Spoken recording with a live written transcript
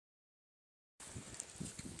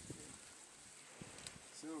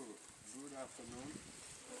you. Good afternoon.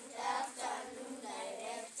 Good afternoon,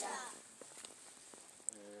 Director.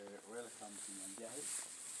 Welcome to Manjahi.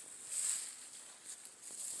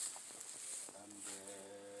 And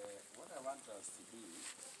what I want us to do,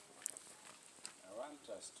 I want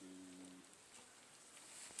us to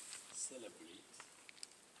celebrate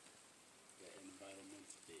the Environment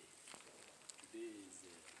Day. Today is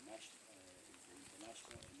the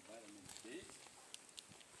International Environment Day.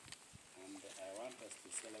 And I want us to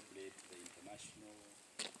celebrate the International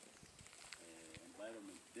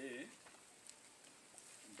Environment Day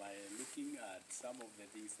by looking at some of the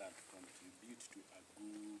things that contribute to a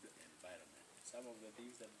good environment. Some of the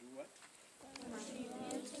things that do what?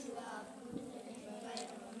 Contribute to a good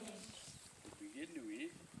environment. To begin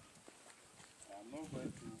with, I'm not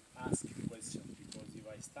going to ask questions because if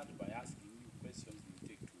I start by asking you questions, it will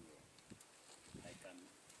take too long. I can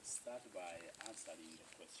start by answering the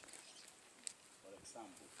question. For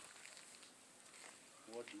example,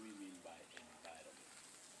 what do we mean by environment?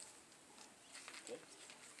 Okay?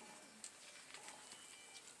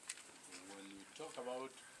 When we talk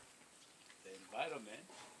about the environment,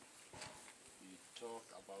 we talk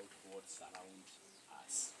about what surrounds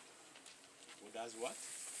us. What does what?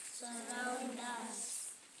 Surround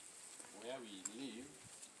us. Where we live,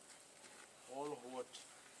 all what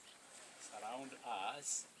surround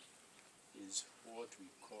us is what we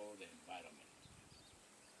call the environment.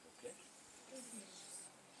 Okay?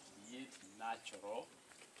 Be it natural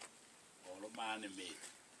or man-made.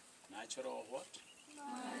 Natural or what?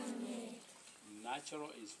 Man-made. Natural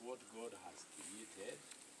is what God has created,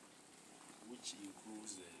 which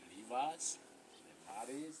includes the rivers, the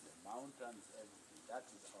valleys, the mountains, everything. That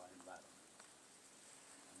is our environment.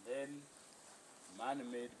 And then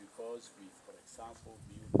man-made because we, for example,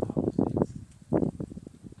 build houses.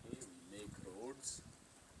 Okay, we make roads.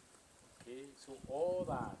 Okay, so all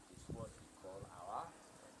that is what we call our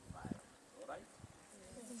environment. All right?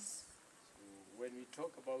 Yes. So when we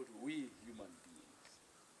talk about we human beings,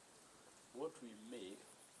 what we make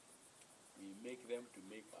them to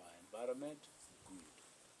make our environment good.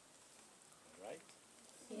 All right?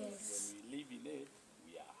 Yes. When we live in it,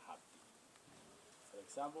 we are happy. For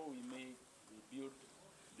example, we build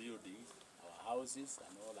buildings, our houses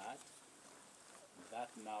and all that. That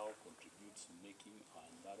now contributes to making our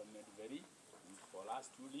environment very good for us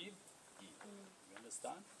to live in. You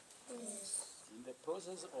understand? Yes. In the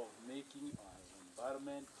process of making our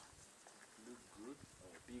environment look good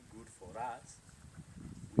or be good for us,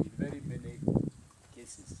 we in very many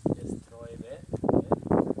cases destroy the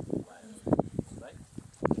environment, right?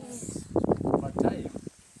 Yes. So over time,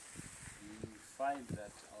 we find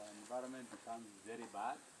that our environment becomes very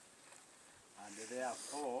bad, and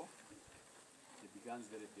therefore it becomes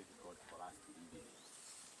very difficult for us to live in it.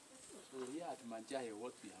 So here at Manjahi,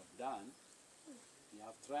 what we have done, we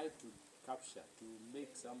have tried to capture, to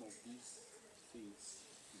make some of these things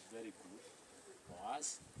very good for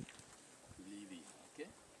us to live in, okay?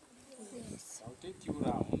 Yes. I'll take you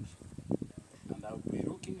around and I'll be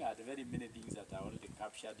looking at very many things that are already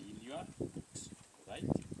captured in your books, right?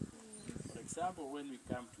 For example, when we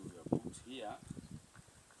come to your books here,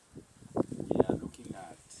 we are looking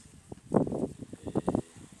at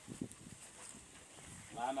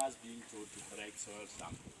learners being told to correct soil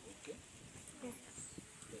sample, okay?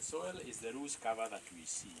 The soil is the loose cover that we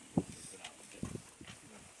see on the ground.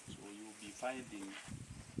 So you will be finding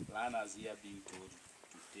learners here being told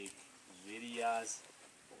to take various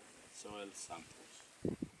soil samples.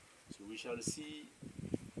 So we shall see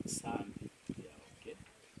sand here, okay?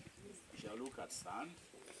 We shall look at sand.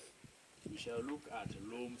 We shall look at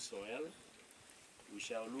loam soil. We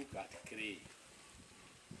shall look at clay.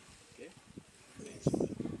 Okay? Clay soil.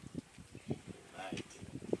 Right.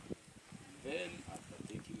 Then, after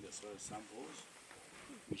taking the soil samples,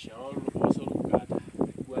 we shall also look at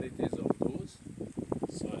the qualities of those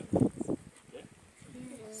soil. Okay?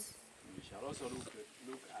 Yes. We shall also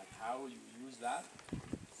look at how you use that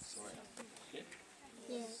soil. Okay?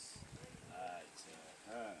 Yes. Right.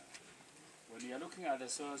 When you are looking at the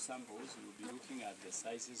soil samples, you will be looking at the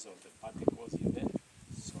sizes of the particles in the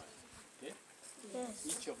soil. Okay? Yes.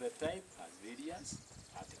 Each of the type has various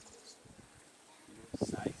particles,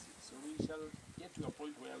 sizes. So we shall get to a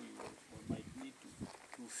point where we might need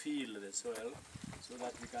to feel the soil so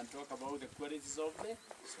that we can talk about the qualities of the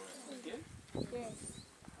soil. Okay? Yes.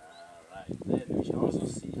 Right. Then we shall also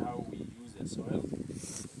see how we use the soil,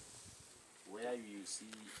 where you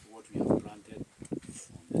see what we have planted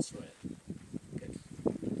on the soil. Okay?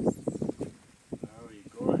 Now we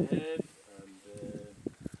go ahead and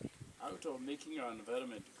out of making our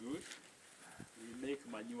environment good, we make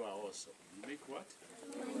manure also. We make what?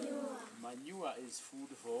 Manure is food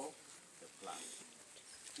for the plant.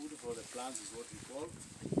 Food for the plants is what we call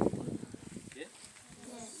manure. Okay?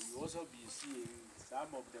 We also be seeing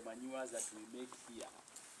some of the manures that we make here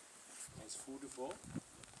as food for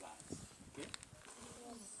plants. Okay?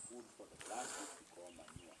 Food for the plants which we call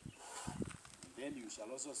manure. And then you shall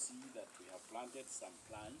also see that we have planted some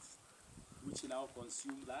plants which now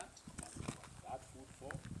consume that manure, that food for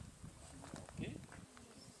manure. Okay?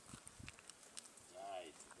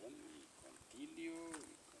 Right. Then we continue.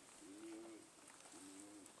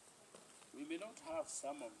 We may not have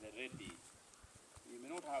some of the ready. We may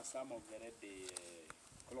not have some of the ready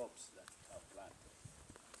crops that we have planted.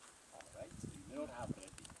 All right. We may not have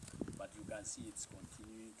ready, but you can see it's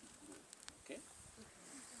continuing to grow. Okay.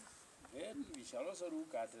 Then we shall also look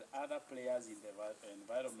at other players in the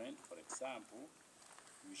environment. For example,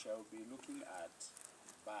 we shall be looking at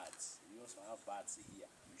birds. We also have birds here.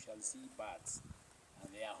 You shall see birds and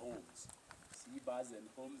their homes. See birds and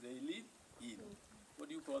homes they live in. What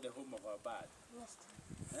do you call the home of a bird? Nest.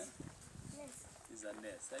 Huh? Nest. It's a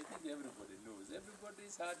nest. I think everybody knows.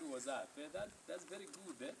 Everybody's heard was up. That's very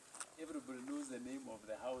good. Everybody knows the name of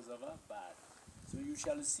the house of a bird. So you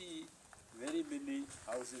shall see very many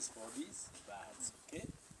houses for these birds. Okay?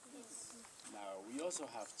 Yes. Now we also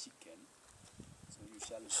have chicken. So you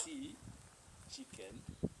shall see chicken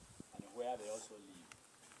and where they also live.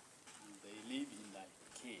 They live in a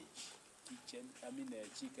cage. Chicken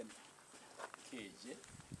cage.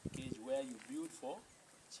 Cage where you build for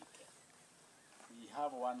chicken. We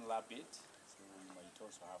have one rabbit, so we might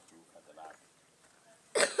also have to look at the rabbit.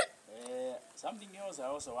 Something else I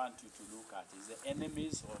also want you to look at is the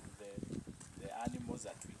enemies of the animals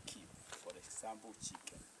that we keep. For example,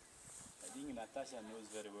 chicken. I think Natasha knows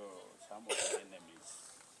very well some of the enemies.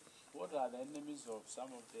 What are the enemies of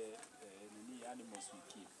some of the animals we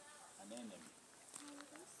keep? An enemy.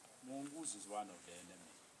 Mongoose is one of the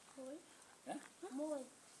enemies. Mole. Eh? Mole.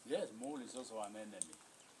 Yes, mole is also an enemy.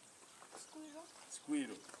 Squirrel.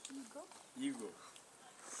 Squirrel. Eagle. Eagle.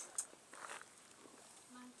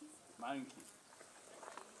 Monkey. Monkey.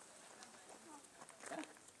 Huh?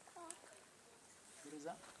 What is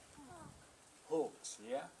that? Hawks,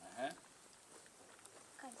 yeah? Uh-huh.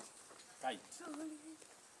 Kite. Kite.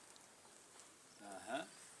 Uh-huh.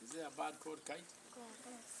 Is there a bird called kite?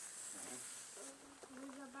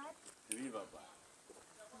 River bird. River bird.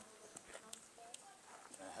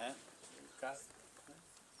 Uh-huh. Cat.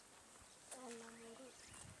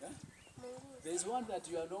 Huh? There's one that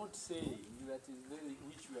you are not saying that is very,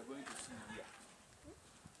 which we are going to see here.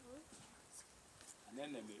 An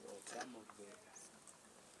enemy of some of the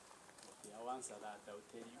answer that I will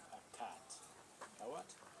tell you a cat. A what?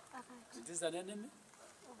 A cat. It is an enemy?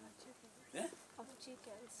 Of chickens. Yeah? Of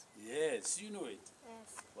chickens. Yes, you know it.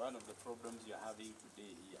 Yes. One of the problems you're having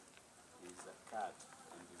today here is a cat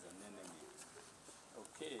and is an enemy.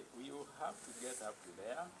 Okay, we will have to get up to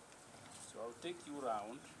there. So I'll take you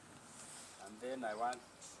round and then I want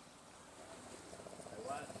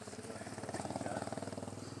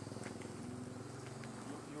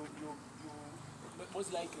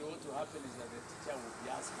most likely what will happen is that the teacher will be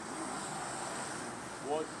asking you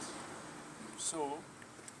what you saw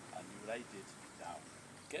and you write it down.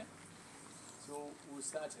 Okay? So we'll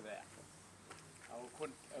start there. I'll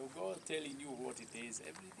go telling you what it is.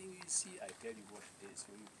 Everything you see, I tell you what it is.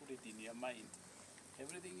 So you put it in your mind.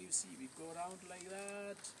 Everything you see, we go around like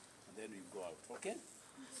that, and then we go out. Okay?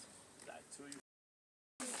 Right. So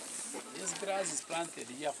this grass is planted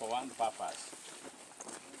here for one purpose.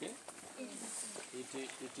 Okay? It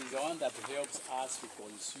is the one that helps us to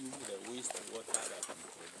consume the wastewater that we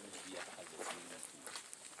produce here at the swimming pool.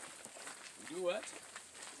 We do what?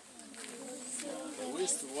 The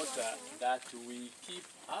wastewater that we keep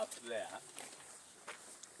up there,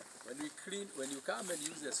 when you come and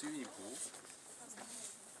use the swimming pool,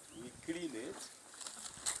 we clean it,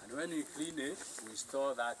 and when we clean it, we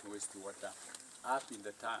store that wastewater up in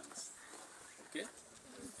the tanks. Okay?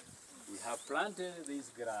 We have planted this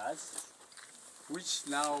grass, which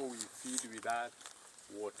now we feed with that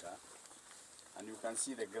water, and you can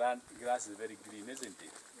see the grass is very green, isn't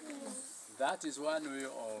it? Yes. That is one way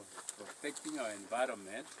of protecting our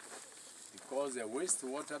environment, because the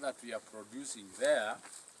wastewater that we are producing there,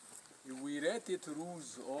 if we let it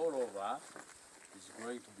loose all over, it's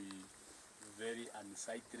going to be very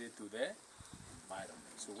unsightly to the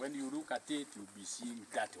environment. So when you look at it, you'll be seeing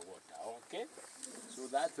that water, okay? So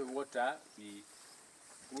that water, we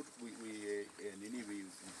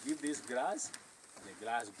give this grass, and the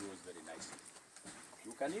grass grows very nicely.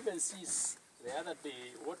 You can even see the other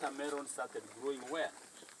day, watermelon started growing well.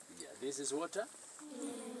 Yeah, This is water.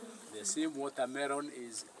 The same watermelon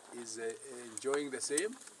is enjoying the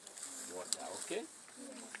same water. Okay.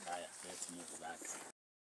 Let's move that.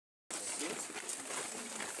 Okay.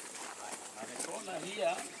 At the corner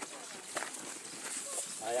here,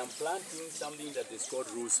 I am planting something that is called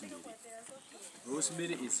rosemary.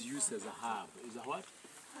 Rosemary is used as a herb. Is a what?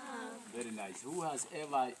 Very nice. Who has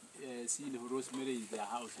ever seen rosemary in their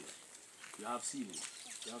houses? You have seen it.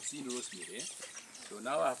 You have seen rosemary. Eh? So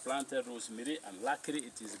now I have planted rosemary and luckily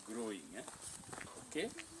it is growing. Eh? Okay?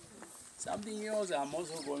 Something else I'm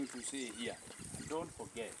also going to say here. And don't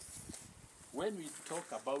forget, when we talk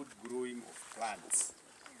about growing of plants,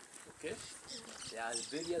 okay, there are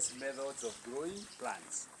various methods of growing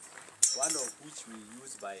plants. One of which we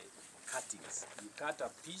use by cuttings. You cut a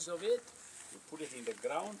piece of it, you put it in the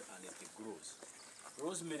ground and it grows.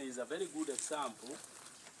 Rosemary is a very good example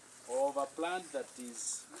of a plant that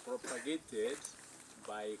is propagated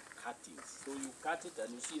by cuttings. So you cut it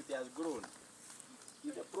and you see it has grown. In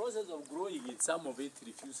the process of growing it, some of it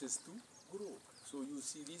refuses to grow. So you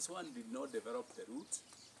see this one did not develop the roots,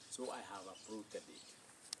 so I have uprooted it.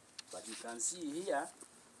 But you can see here,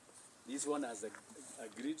 this one has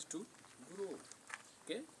agreed to grow.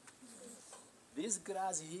 Okay? This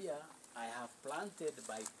grass here, I have planted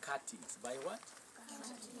by cuttings. By what?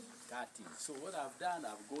 Cuttings. So what I've done,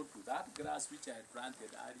 I've gone to that grass which I had planted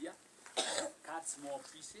earlier, I have cut small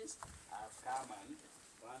pieces, I have come and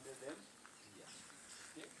planted them here.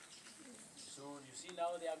 Okay? So you see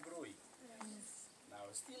now they are growing. Yes.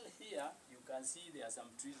 Now still here, you can see there are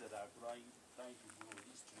some trees that are growing, trying to grow,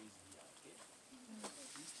 these trees here. Okay?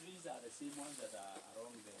 These trees are the same ones that are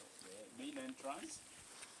along the main entrance,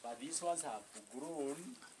 but these ones have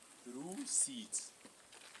grown through seeds.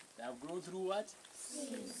 They have grown through what?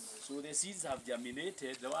 Seeds. So the seeds have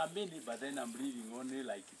germinated. There are many, but then I'm leaving only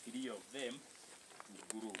like 3 of them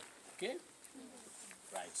to grow. Okay?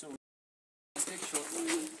 Right. So take short.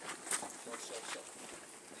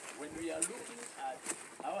 When we are looking at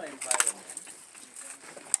our environment,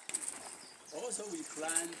 also we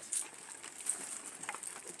plant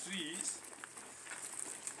trees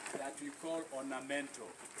that we call ornamental,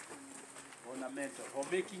 for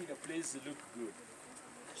making the place look good.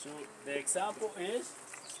 So the example is,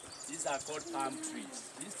 these are called palm trees.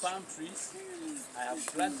 These palm trees, I am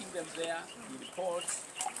planting them there in pots,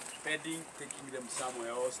 taking them somewhere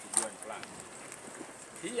else to go and plant.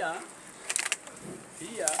 Here,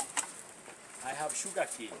 I have sugar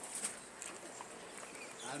cane.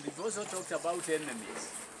 And we've also talked about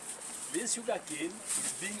enemies. This sugar cane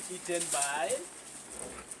is being eaten by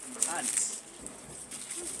ants.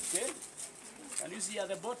 Okay? And you see at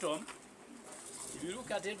the bottom, if you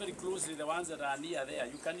look at it very closely, the ones that are near there,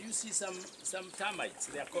 you see some termites.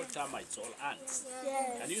 They are called termites or ants.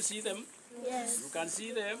 Yes. Can you see them? Yes. You can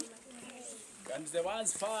see them. Can the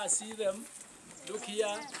ones far see them? Look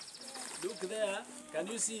here. Look there. Can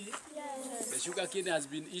you see? Yes. The sugar cane has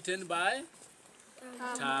been eaten by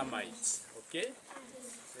termites. Okay?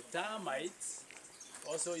 The termites,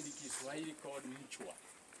 also in the Kiswahili called mchwa.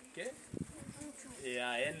 Okay? They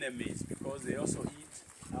are enemies because they also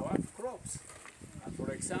eat our crops. And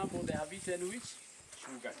for example, they have eaten which?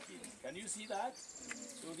 Sugar cane. Can you see that?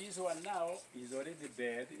 So this one now is already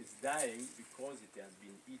dead, it's dying because it has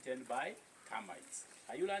been eaten by termites.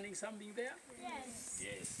 Are you learning something there? Yes.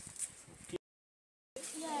 Yes. Okay.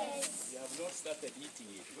 Yes. We have not started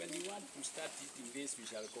eating it. When you want to start eating this, we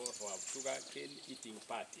shall go for a sugar cane eating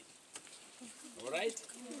party. Alright?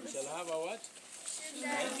 We shall have a what?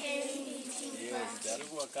 Yes, the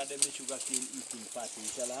Arugu Academy Sugar Cane Eating Party. We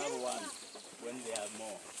shall have one when there are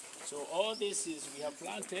more. So all this is, we have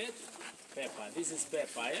planted pepper. This is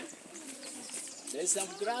pepper, eh? There's some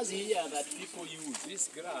grass here that people use. This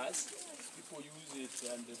grass, people use it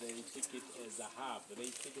and they take it as a herb.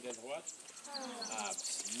 They take it as what?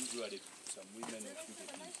 Herbs. Usually some women will put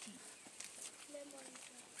it in tea.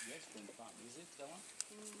 Yes, confirm. Is it the one?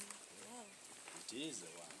 It is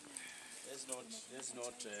the one. Let's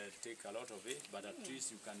not take a lot of it, but at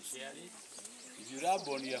least you can share it. If you rub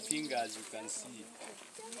on your fingers, you can see.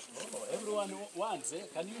 Oh, everyone wants, eh?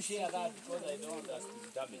 Can you share that because I don't want us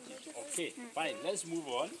to damage it? Okay, fine. Let's move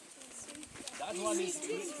on. That one is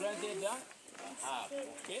planted a herb,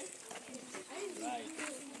 okay? Right.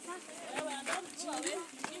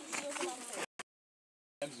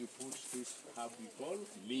 Sometimes you put this herb we call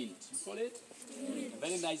mint. You call it? Mint.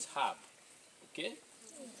 Very nice herb, okay?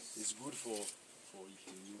 It's good for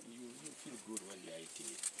eating. You feel good when you are eating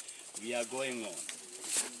it. We are going on.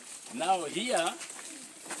 Now here,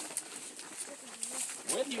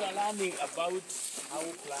 when you are learning about how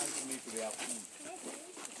plants make their food,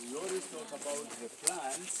 we always talk about the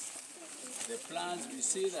plants The plants, we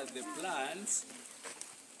say that the plants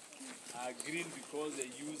are green because they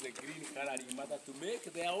use the green coloring matter to make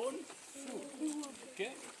their own food.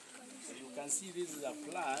 Okay? So you can see this is a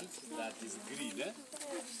plant that is green.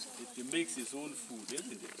 It makes its own food,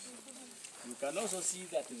 isn't it? You can also see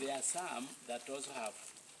that there are some that also have,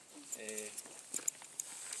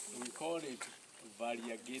 we call it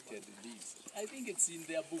variegated leaves. I think it's in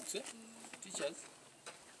their books, teachers.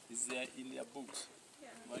 It's there in their books.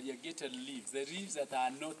 Variegated leaves, the leaves that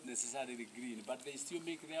are not necessarily green, but they still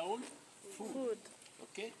make their own food.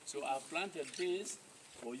 Okay, so I've planted this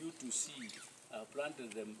for you to see. I've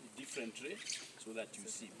planted them differently so that you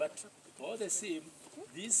see. But all the same,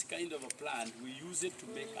 this kind of a plant, we use it to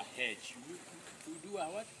make a hedge. We do a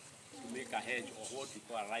what? To make a hedge, or what we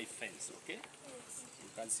call a live fence. Okay. You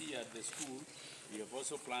can see at the school, we have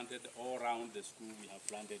also planted all around the school. We have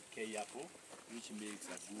planted K-apple, which makes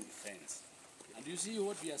a good fence. And you see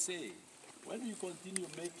what we are saying? When we continue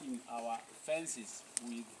making our fences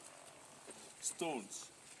with stones,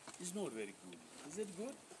 it's not very good. Is it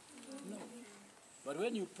good? No. But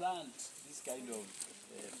when you plant this kind of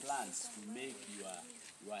plants to make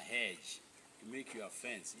your hedge, to make your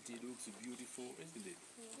fence, it looks beautiful, isn't it?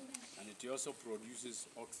 And it also produces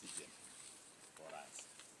oxygen for us.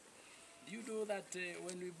 Do you know that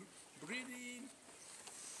when we breathe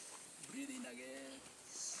in again,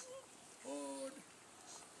 hold,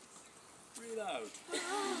 breathe out.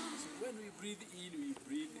 So when we breathe in, we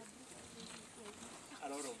breathe a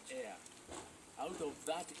lot of air. Out of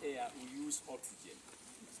that air, we use oxygen,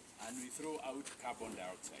 and we throw out carbon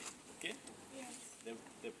dioxide. Okay? Yes.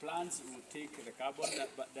 The plants will take the carbon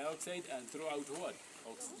dioxide and throw out what?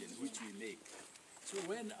 Oxygen, which we make. So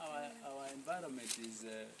when our environment is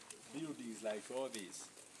buildings like all this,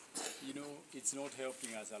 you know, it's not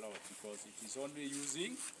helping us a lot because it is only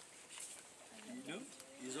using, you know,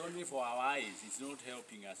 it's only for our eyes. It's not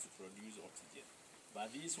helping us to produce oxygen. But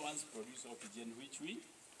these ones produce oxygen, which we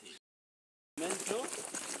take. Ornamental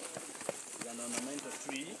is an ornamental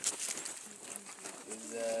tree.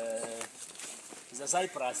 It's a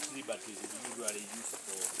cypress tree, but it is usually used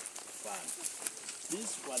for fun.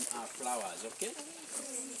 These one are flowers, okay?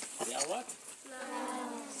 They are what?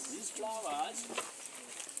 Flowers. These flowers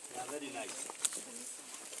are very nice.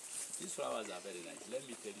 These flowers are very nice. Let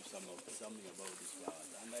me tell you something about these flowers.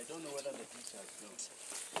 And I don't know whether the teachers know.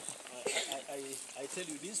 I tell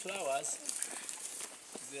you, these flowers,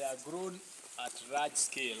 they are grown at large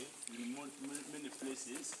scale in many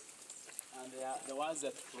places, and they are the ones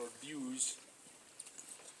that produce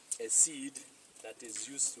a seed that is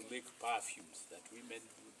used to make perfumes that women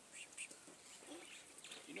do.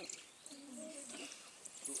 You know?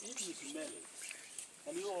 So if you smell it,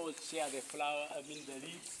 can you all share the flower, the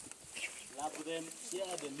leaves, love them,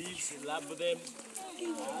 share the leaves, love them,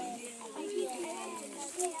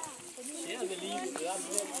 share the leaves, love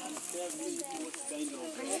them, and tell me what kind of...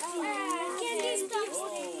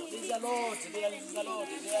 Oh, there's a lot, there is a lot,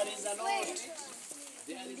 there is a lot,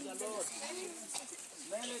 there is a lot.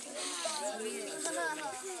 Smell it, smell it.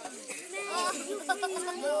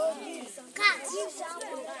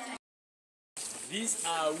 These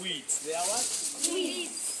are weeds. They are what?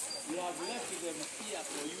 Weeds. We have left them here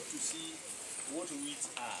for you to see what weeds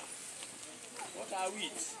are. What are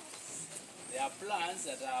weeds? They are plants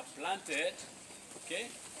that are planted,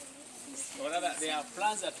 okay? Or rather, they are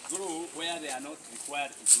plants that grow where they are not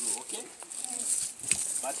required to grow, okay?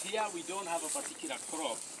 But here we don't have a particular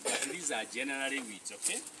crop, but these are generally weeds,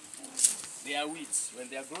 okay? They are weeds. When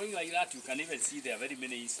they are growing like that, you can even see there are very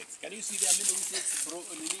many insects. Can you see there are many insects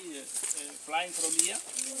flying from here?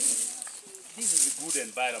 This is a good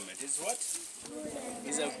environment. It's what?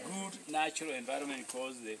 It's a good natural environment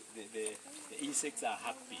because the insects are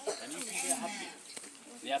happy. Can you see they are happy?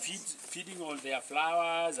 They are feeding on their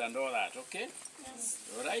flowers and all that, okay? Yes.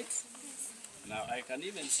 All right? Now I can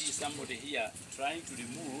even see somebody here trying to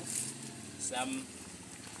remove some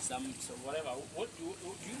whatever. What do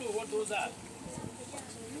you know what those are?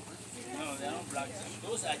 No, they are not black.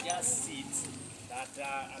 Those are just seeds that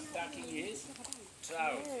are attacking his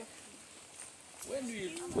trout. When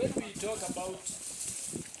we talk about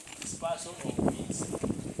dispersal of weeds,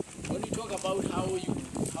 when we talk about how you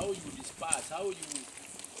disperse, how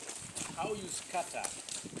you scatter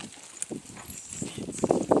seeds,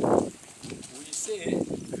 we say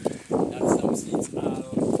that some seeds are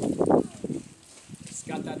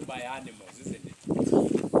scattered by animals, isn't it?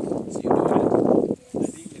 So you know that. I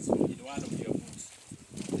think it's in one of your books.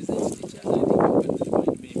 Is that teachers? I think you can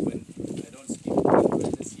remind me when I don't skip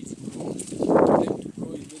when the seeds grow. For them to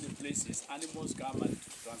grow in many places, animals come and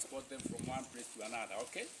transport them from one place to another,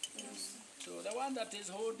 okay? Yes. So the one one that is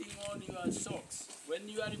holding on your socks. When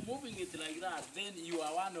you are removing it like that, then you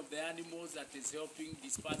are one of the animals that is helping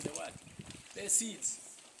disperse the what? The seeds.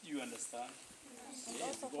 You understand? And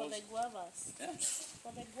Yes, also for the guavas. Yeah?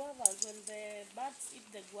 For the guavas, when the birds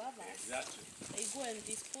eat the guavas, Exactly. they go and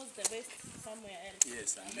dispose the waste somewhere else.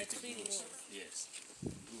 Yes, and the let it tree grow. grows. Yes.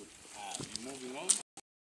 Good. We're moving on.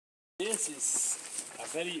 This is a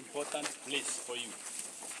very important place for you.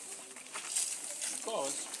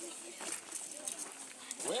 Because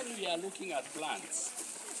when we are looking at plants,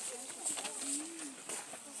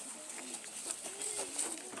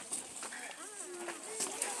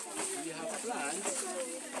 we have plants.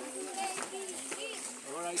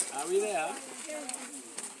 All right, are we there?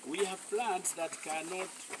 We have plants that cannot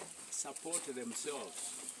support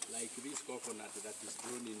themselves, like this coconut that is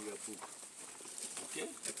grown in your book. Okay?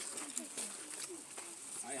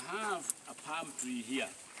 I have a palm tree here.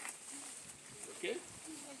 Okay?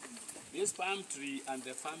 This palm tree and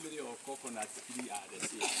the family of coconut tree are the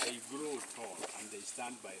same. They grow tall and they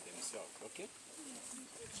stand by themselves. Okay?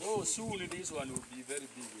 So soon this one will be very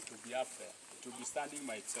big. It will be up there. It will be standing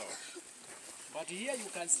by itself. But here you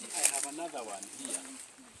can see I have another one here,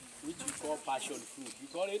 which we call passion fruit. You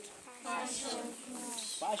call it? Passion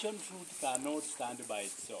fruit. Passion fruit cannot stand by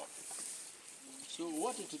itself. So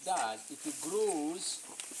what it does, it grows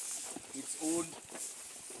its own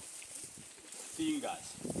fingers.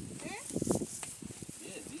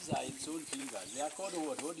 Yes, these are its own fingers. They are called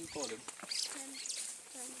what? What do you call them?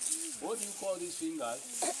 What do you call these fingers?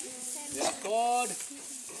 They are called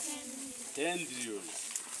tendrils.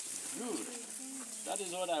 Good. That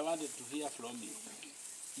is what I wanted to hear from you.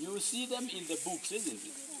 You see them in the books, isn't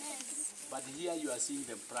it? But here you are seeing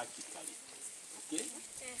them practically. Okay?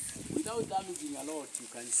 Without damaging a lot, you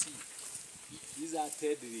can see. These are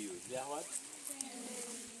tendrils. They are what?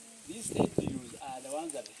 These tendrils are the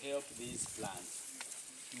ones that help these plants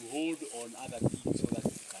to hold on other things so that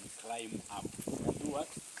it can climb up. And do what?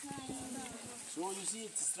 So you see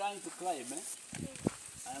it's trying to climb, eh?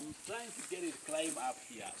 I'm trying to get it climb up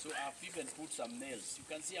here. So I've even put some nails. You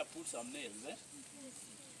can see I put some nails, eh?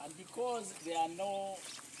 And because there are no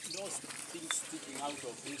things sticking out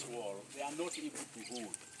of this wall, they are not able to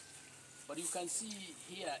hold. But you can see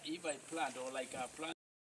here, if I plant, or like I plant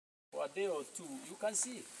for a day or two, you can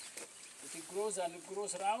see it grows and it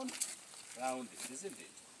grows round it, isn't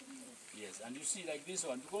it? Yes, and you see like this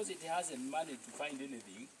one, because it hasn't managed to find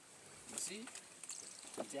anything, you see,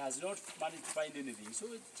 it has not managed to find anything, so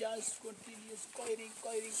it just continues coiling,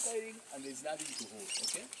 and there's nothing to hold,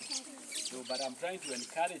 okay? So, but I'm trying to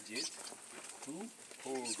encourage it to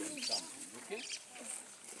hold on something, okay?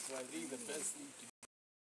 So I think the best thing to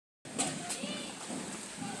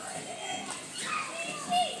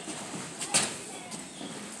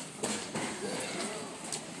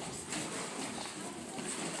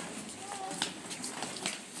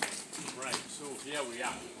Right, so here we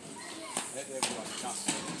are. Let everyone come.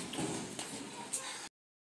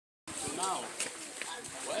 So now,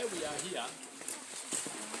 while we are here,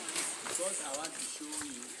 because I want to show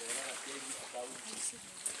you or rather tell you about this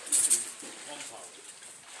compound.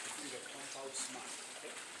 This is a compound smart.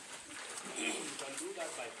 Okay? You can do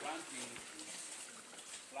that by planting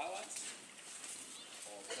flowers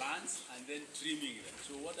or plants and then trimming them.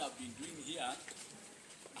 So what I've been doing here,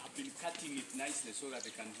 I've been cutting it nicely so that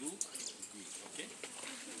it can look good. Okay?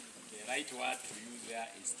 The right word to use there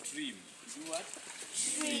is trim. You do what?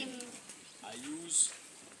 Trim. I use,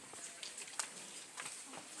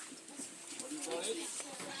 what do you call it?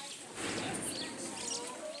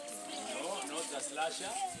 No, not a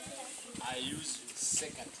slasher. I use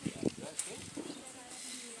secateur, okay?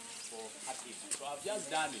 For cutting. So I've just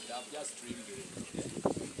done it. I've just trimmed it. Okay?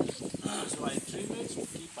 So I trim it to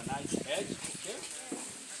keep a nice edge, okay?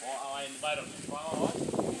 For our environment. For our what?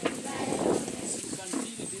 So you can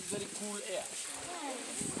feel it is very cool air.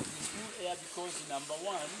 It's cool air because number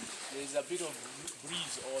one, there is a bit of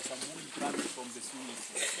breeze or some wind coming from the swimming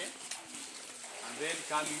pool, okay? And then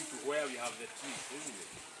coming to where we have the trees, isn't it?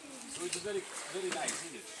 So it's very, very nice,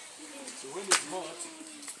 isn't it? So when it's hot,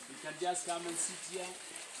 you can just come and sit here,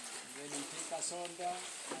 and then you take a soda,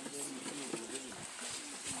 and then you feel it, isn't it?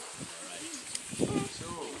 All right. So,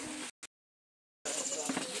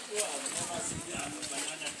 some people have never seen a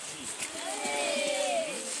banana tree.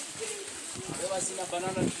 Ever seen a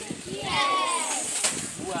banana tree?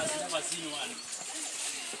 Yes. Who has never seen one?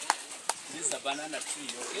 This is a banana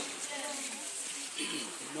tree, okay?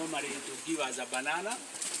 Normally it will give us a banana.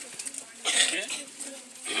 Okay?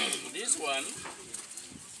 This one,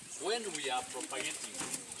 when we are propagating,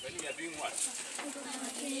 when we are doing what?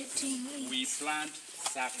 Propagating. We plant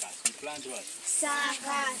suckers. We plant what?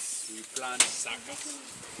 Suckers. we plant suckers.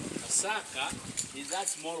 A sucker is that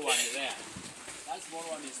small one there. That small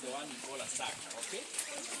one is the one we call a sucker, okay?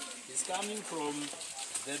 It's coming from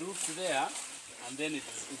the roots there, and then it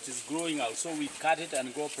is growing out. So we cut it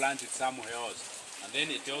and go plant it somewhere else. And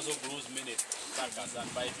then it also grows many suckers.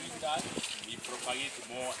 And by doing that, we propagate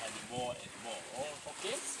more and more and more. Oh,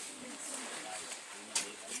 okay?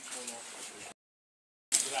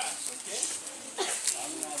 Grass, okay? How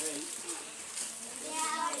many are they?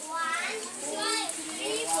 Yeah, 1, 2,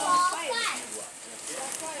 3, 4, 5.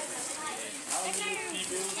 How many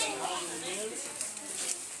females and how many males?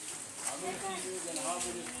 How many females and how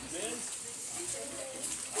many males?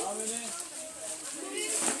 How many?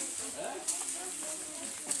 Huh?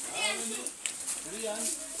 How many? 3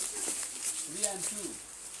 and 2.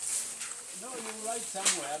 No, you write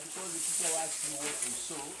somewhere because the teacher asks you what you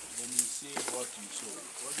saw, then you say what you saw.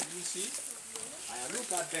 What did you see? I look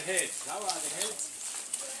at the heads. How are the heads?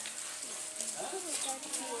 Huh?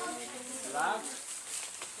 Black,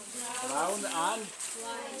 brown and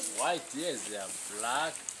white. Yes, they are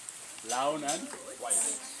black, brown and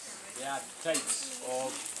white. They are types of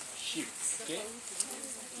sheep. Okay?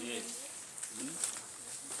 Yes.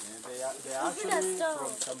 And they are actually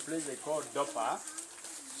from some place they call Dopa.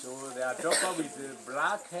 So they are Dopa with the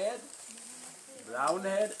black head, brown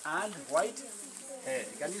head and white head.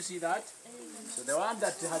 Can you see that? So the one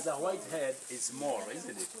that has a white head is more,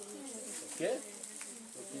 isn't it? Okay?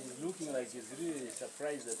 Okay, it's looking like he's really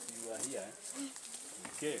surprised that you are here.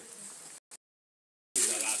 Okay.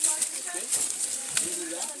 Okay? This is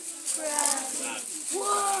a black.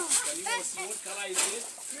 Whoa! Can you all see what color is it?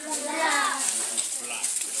 Black. This is black.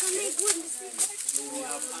 Okay? So we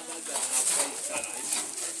have others that have white color, isn't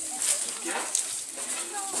it? Okay?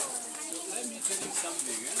 So let me tell you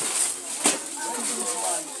something. When this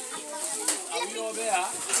one, are we all there?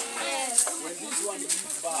 Yes. When this one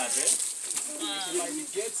gives birth, it might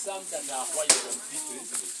get some that are white completely,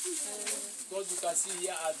 isn't it? Because you can see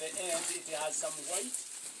here at the end, it has some white.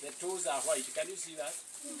 The toes are white. Can you see that?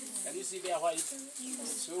 Can you see they are white?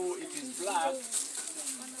 So it is black,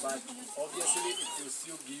 but obviously it will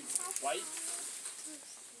still give white.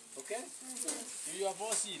 Okay? You have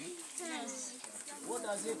all seen? Yes. What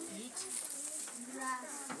does it eat?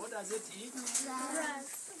 Grass. What does it eat?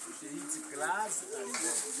 Grass. It eats grass and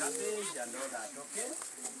cabbage and all that, okay?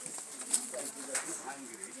 You guys are a bit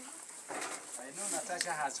hungry. I know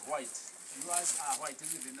Natasha has white. Yours are white,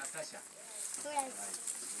 isn't it, Natasha? Yes.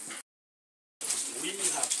 We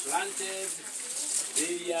have planted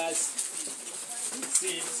various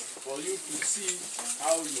seeds for you to see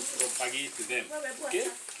how you propagate them. Okay?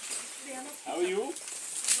 How you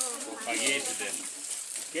propagate them.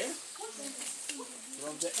 Okay?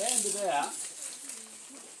 From the end there,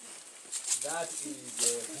 that is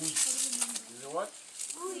wheat. Is it what?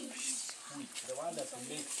 Wheat. The one that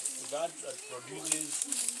makes, that produces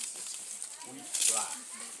wheat flour.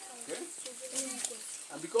 Okay?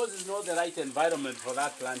 And because it's not the right environment for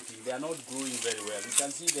that planting, they are not growing very well. You can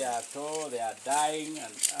see they are tall, they are dying,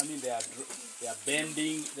 and I mean they are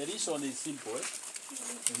bending. The reason is simple.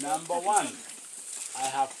 Number one, I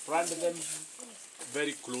have planted them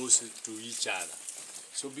very close to each other.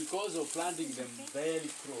 So because of planting them very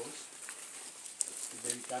close,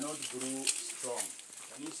 they cannot grow strong.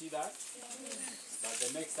 Can you see that? But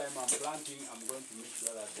the next time I'm planting, I'm going to make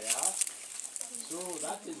sure that they are. So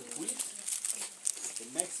that is wheat. The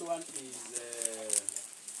next one is,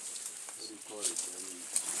 what do you call it?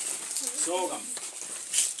 Sorghum.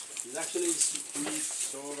 It's actually wheat,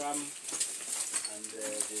 sorghum, and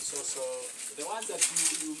there's also the ones that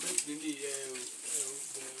you make in the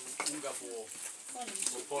unga for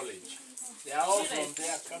porridge. They are all from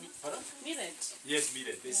there coming. Pardon? Millet. Yes,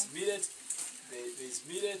 millet. There's millet. There's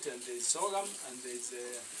millet and there's sorghum and there's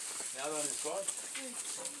the other one is called.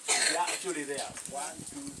 They are actually there. 1,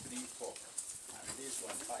 2, 3, 4. And this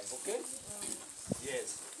one 5. Okay?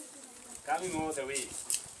 Yes. Coming all the way.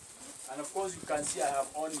 And of course you can see I have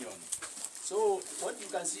onion. So what you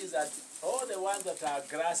can see is that all the ones that are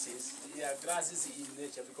grasses, they are grasses in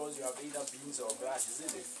nature because you have either beans or grasses,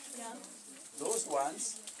 isn't it? Yeah. Those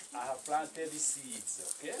ones I have planted seeds,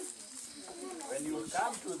 okay? When you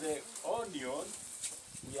come to the onion,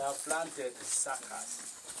 we have planted suckers,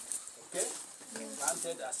 okay? We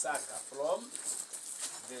planted a sucker from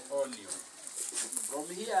the onion. From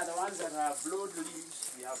here, the ones that have broad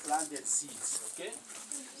leaves, we have planted seeds, okay?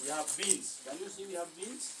 We have beans. Can you see we have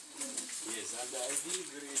beans? Yes, and I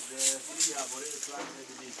think we have already planted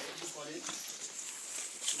this. What do you call it?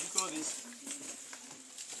 What do you call this?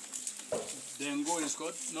 Dengo is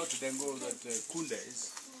called, not dengo, but kunde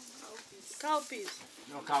is. Cowpeas.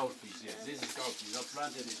 No, cowfish, yes. This is cowfish. I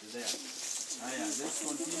planted it there. Let's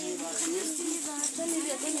continue that way.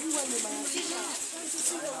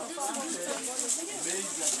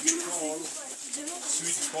 Maize that we call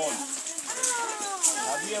sweet corn.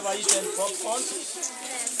 Have you ever eaten popcorn?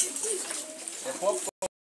 The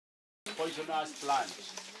popcorn is a poisonous plant.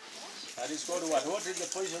 That is called what? What is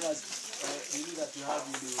the poisonous that you have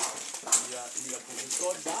in your book? It's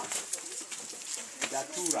called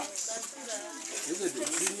datura. Isn't it?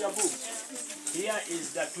 It's in your book. Here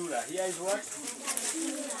is datura. Here is what?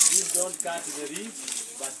 Please don't cut the leaf,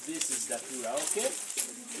 but this is datura. Okay?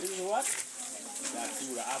 This is what?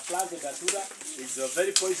 Datura. I planted datura. It's a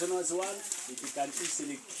very poisonous one. It can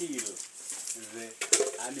easily kill the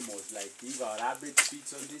animals. Like if a rabbit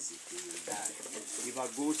feeds on this, it will die. If a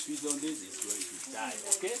goat feeds on this, it's going to die.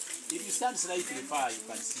 Okay? If you stand slightly far, you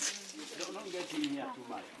can see. Don't get in here too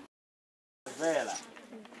much. Vela.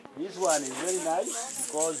 This one is very nice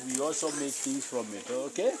because we also make things from it.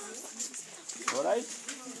 Okay? Alright?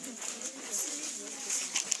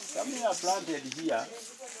 Something I planted here.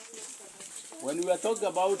 When we are talking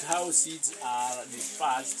about how seeds are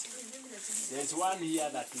dispersed, there's one here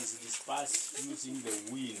that is dispersed using the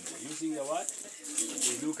wind. Using the what?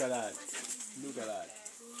 Look at that. Look at that.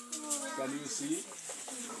 Can you see?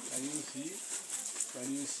 Can you see?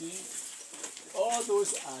 Can you see? All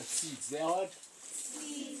those are seeds. They are what?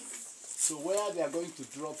 So where they are going to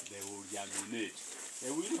drop, they will germinate.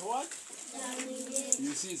 They will what? Germinate.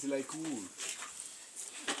 You see, it's like wool.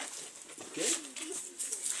 Okay?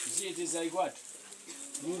 You see, it is like what?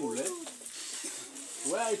 Wool, eh?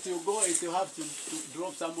 Where it will go, it will have to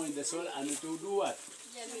drop somewhere in the soil and it will do what?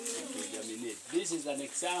 Germinate. It will germinate. This is an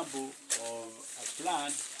example of a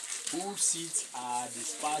plant whose seeds are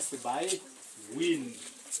dispersed by wind.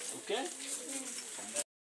 Okay?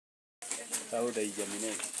 How they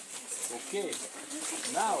germinate. Okay.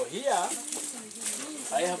 Now here,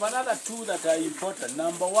 I have another two that are important.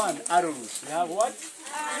 Number one, arrowroot. You have what?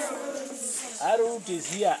 Arrowroot. Arrowroot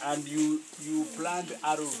is here and you plant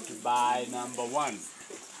arrowroot by number one.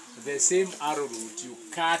 The same arrowroot, you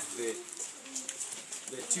cut the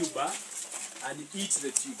tuber and eat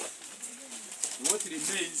the tuber. What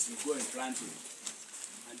remains, you go and plant it.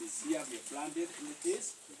 And it's here we planted in the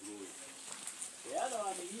case to grow it. The other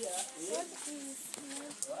one here is the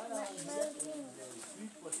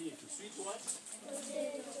sweet potato. Sweet what?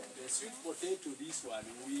 Potato. The sweet potato, this one,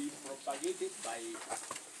 we propagate it by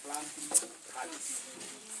planting carrots.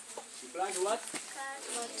 You plant what?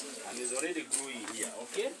 Carrots. And it's already growing here,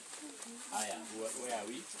 okay? Where are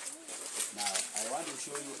we? Now, I want to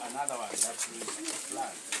show you another one that we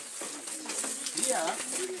plant. Here,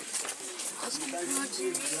 you can see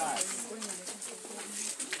this grass.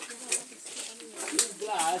 This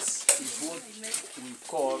grass is what we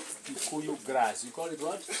call Kikuyu grass. You call it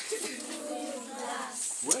what? Kikuyu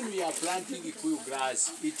grass. When we are planting Kikuyu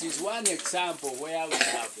grass, it is one example where we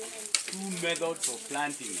have two methods of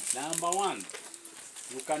planting it. Number one,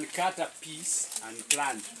 you can cut a piece and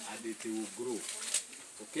plant and it will grow.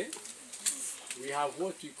 Okay? We have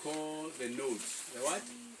what we call the nodes. The what?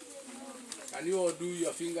 Can you all do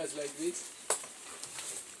your fingers like this?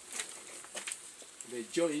 The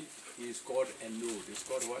joint is called a node. It's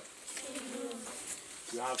called what?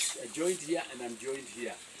 You have a joint here and a joint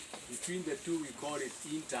here. Between the two, we call it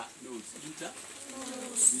internodes.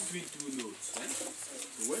 Between two nodes. Eh?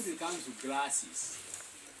 So when it comes to grasses,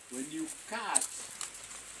 when you cut,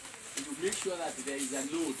 you make sure that there is a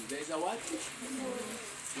node. There is a what?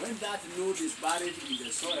 When that node is buried in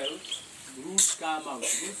the soil, roots come out.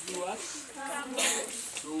 Roots do what? Come out.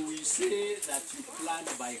 So we say that you plant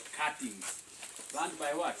by cutting. Plant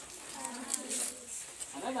by what?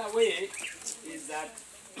 Another way is that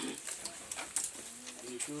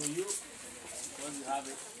we show you because you have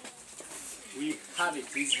it. We have it.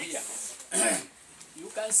 It's here. You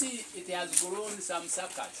can see it has grown some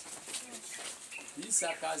suckers. These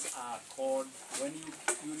suckers are called, when you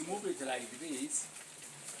remove it like this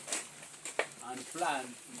and plant,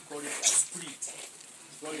 we call it a split.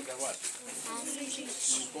 We call it a what?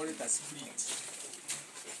 We call it a split.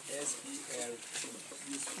 S-P-L-T.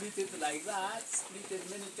 You split it like that, split it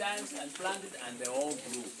many times and plant it and they all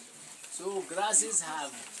grow. So grasses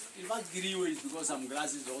have, in fact greenways, because some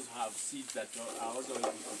grasses also have seeds that are also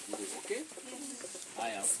able to grow, okay?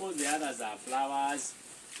 Of course the others are flowers.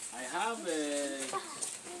 I have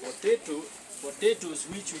potatoes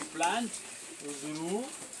which we plant through,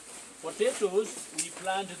 potatoes we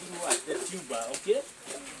plant through what? The tuber, okay?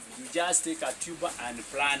 You just take a tuber and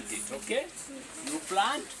plant it, okay? You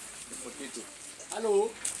plant the potato.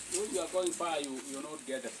 Hello, when you are going far, you not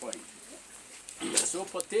get the point. So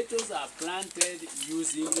potatoes are planted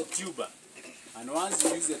using the tuber. And once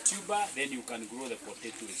you use the tuber, then you can grow the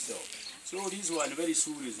potato itself. So this one very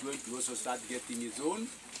soon is going to also start getting its own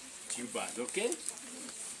tubers, okay?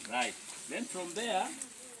 Right. Then from there,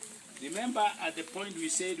 remember at the point we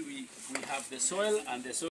said we have the soil, and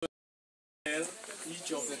the soil,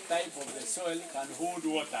 each of the type of the soil can hold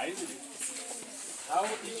water, isn't it? How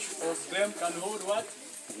each of them can hold what?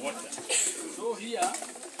 Water. So here,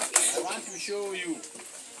 I want to show you.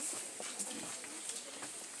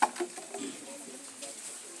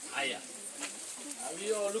 Higher. Are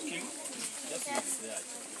you all looking? Just look there.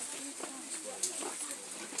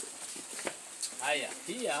 Higher.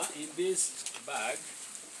 Here in this bag,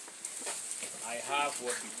 I have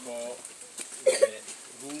what we call the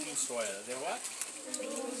room soil. The what?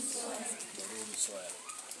 Room soil. The room soil.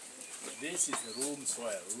 This is the room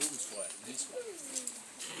soil. Room soil. This one.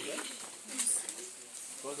 Okay?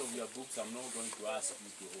 Because of your books, I'm not going to ask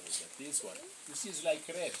you to hold that. This one. You see, it's like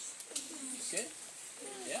red. Okay?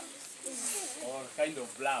 Yeah? Or kind of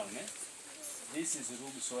brown. Eh? This is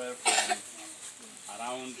room soil from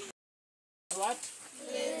around what?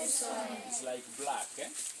 Clay soil. It's like black. Eh?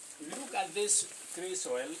 If you look at this clay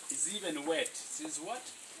soil, it's even wet. This is what?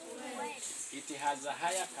 Wet. It has a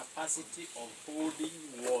higher capacity of holding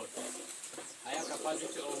water. Higher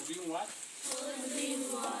capacity of holding what? Holding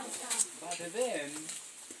water. But then,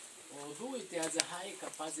 although it has a high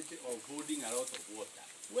capacity of holding a lot of water,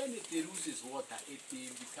 when it loses water, it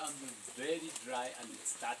becomes very dry and it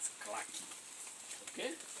starts cracking.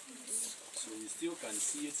 Okay? So you still can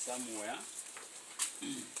see it somewhere.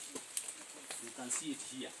 You can see it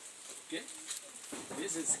here. Okay?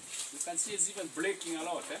 This is, you can see it's even breaking a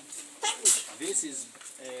lot. Eh? This is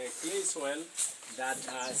clay soil that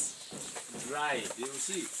has dried. You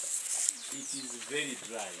see, it is very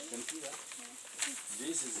dry. You can see that?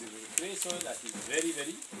 This is the clay soil that is very,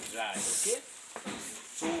 very dry. Okay?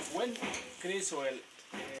 So when clay soil,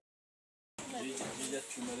 ginger,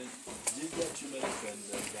 turmeric, and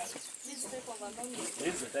garlic. This type of an onion.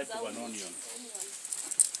 This is the type of an onion.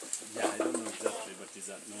 Yeah, I don't know exactly, but it's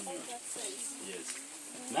an onion. Yes.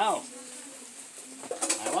 Now,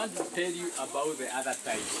 I want to tell you about the other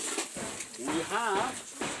type. We have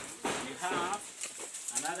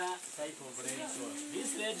another type of red soil. This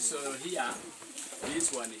red soil here,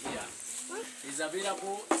 this one here, is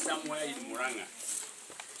available somewhere in Muranga.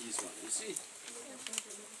 This one, you see?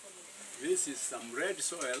 This is some red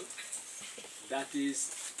soil that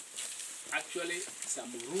is actually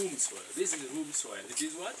some room soil. This is room soil. It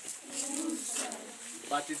is what? Room soil.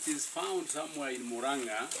 But it is found somewhere in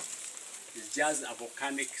Muranga. It's just a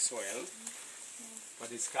volcanic soil,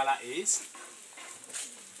 but its color is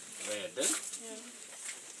red.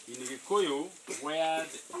 Yeah. In Gikuyu, where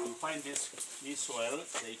you find this soil,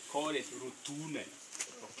 they call it rutune.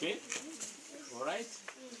 Okay? All right?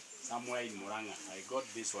 Somewhere in Muranga. I got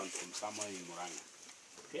this one from somewhere in Muranga.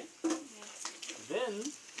 Okay? Yeah. Then,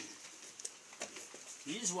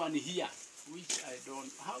 this one here, which I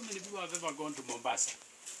don't... How many people have ever gone to Mombasa?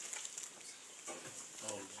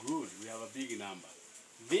 Oh, good. We have a big number.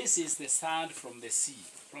 This is the sand from the sea.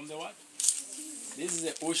 From the what? This is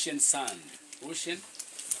the ocean sand. Ocean,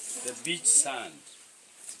 the beach sand.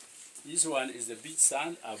 This one is the beach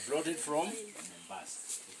sand. I brought it from Mombasa.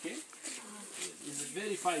 Okay? It's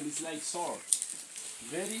very fine. It's like salt.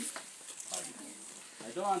 Very fine.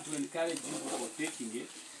 I don't want to encourage you for taking it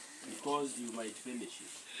because you might finish it.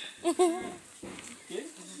 Okay?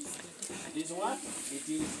 It is what? It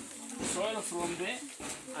is soil from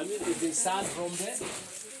it is sand from the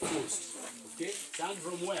coast. Okay? Sand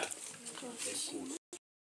from where? The coast.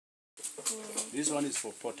 This one is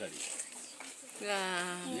for pottery.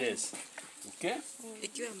 Yeah. Yes. Okay?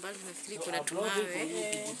 Ikiwa mbali nafikiri So kuna I brought it for tumawe. you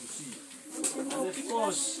people to see. And of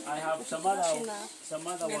course, I have some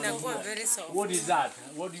other one Inakuwa here. very soft. What is that?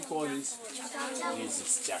 What do you call this? This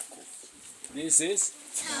is charcoal. This is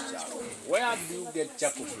charcoal. Where do you get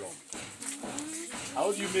charcoal from?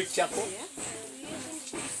 How do you make charcoal?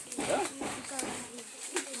 Huh?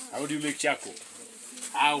 How do you make charcoal?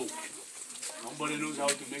 How? Nobody knows how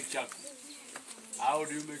to make charcoal. How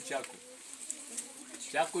do you make charcoal?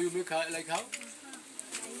 Charcoal you make like how?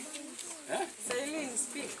 Huh? Silene,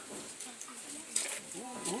 speak.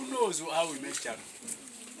 Who knows how we make charcoal?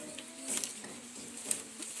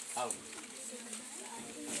 How?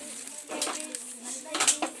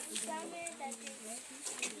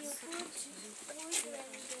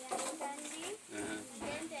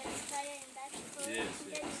 Yes,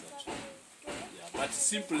 that's right. Yeah, but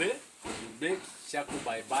simply, you make charcoal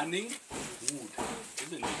by burning wood,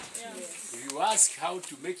 isn't it? Yeah. If you you ask how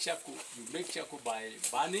to make charcoal, you make charcoal by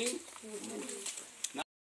burning wood. Now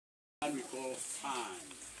one we call fan.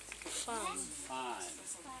 Farm. Fan.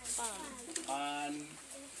 Farm. Fan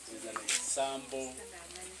is an example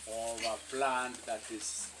of a plant that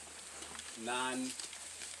is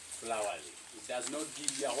non-flowery. It does not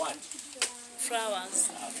give you a what? Flowers.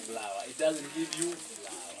 A flower. It doesn't give you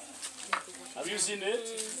flower. Have you seen it?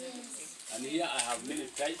 And here I have many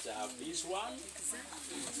types. I have this one.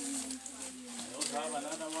 I also have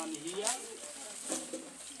another one here.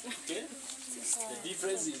 Okay? The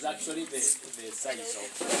difference is actually the size of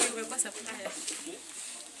it. Okay?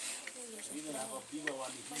 We even have a bigger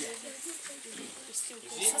one here. You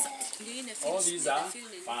see? All these are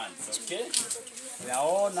fans, okay? They are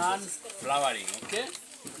all non-flowering, okay?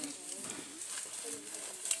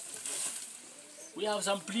 We have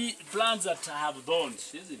some plants that have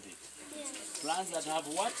thorns, isn't it? Plants that have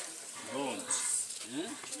what? Thorns.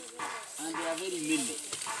 And they are very many.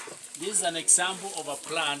 This is an example of a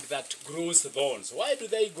plant that grows thorns. Why do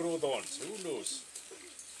they grow thorns? Who knows?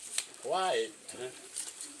 Why?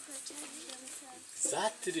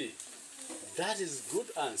 Exactly. That is a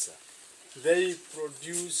good answer. They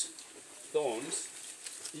produce thorns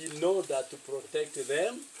in order to protect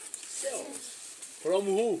themselves. From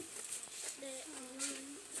who?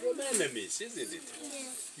 From enemies, isn't it?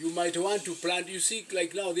 You might want to plant, you see,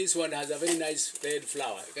 like now this one has a very nice red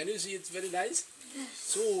flower. Can you see it's very nice?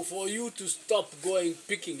 So for you to stop going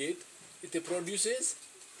picking it, it produces,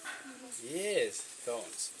 yes,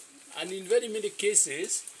 thorns. And in very many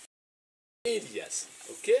cases, areas,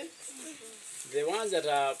 okay? The ones that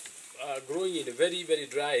are growing in very, very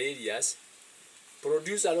dry areas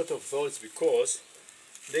produce a lot of thorns because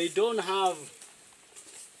they don't have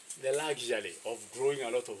the luxury of growing a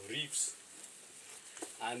lot of leaves.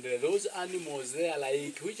 And those animals, they are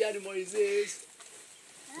like, which animal is this?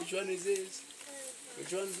 Which one is this?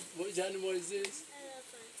 Which animal is this?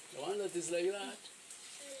 The one that is like that?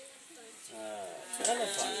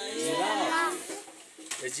 Elephant. Giraffe.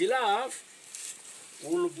 The giraffe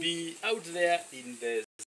will be out there in the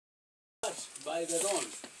by the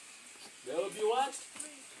thorns. They will be what?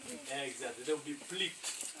 Exactly. They will be pricked.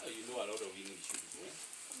 Oh, you know a lot of English.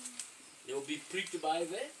 They will be pricked by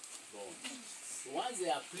the thorns. Once they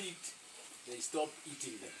are pricked, they stop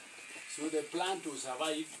eating them. So the plant will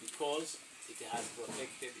survive because it has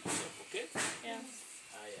protected itself, okay? Yeah.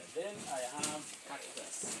 Yeah. Then I have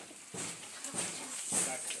cactus.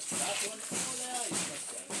 Cactus. That one over there is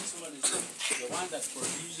cactus. This one is the one that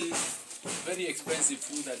produces very expensive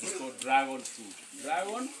food that is called dragon fruit.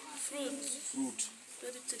 Dragon fruit.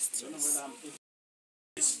 Very tasty. Don't know whether I'm eating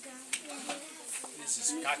this. This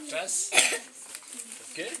is cactus.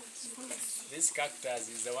 Okay? This cactus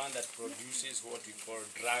is the one that produces what we call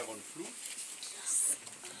dragon fruit.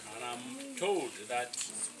 And I'm told that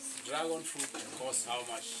dragon fruit costs how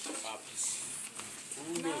much per piece?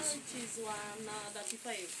 Who knows? It is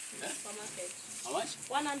 135 in the supermarket. How much?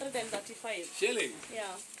 135. Shilling.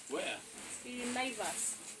 Yeah. Where? In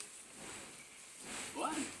Naivas.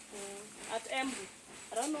 One. At Embu.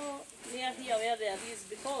 I don't know near here where there is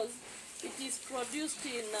because it is produced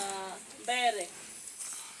in Bere.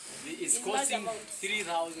 It's In costing large amounts.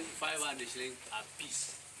 3,500 shillings a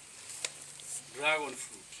piece. Dragon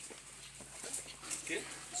fruit. Okay?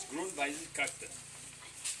 It's grown by this cactus.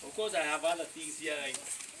 Of course, I have other things here like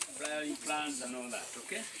flowering plants and all that.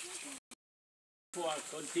 Okay? For a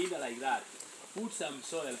container like that, put some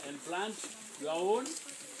soil and plant your own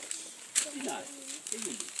spinach,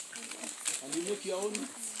 isn't it? And you make your own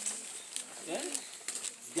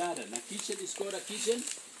garden. A kitchen is called a kitchen?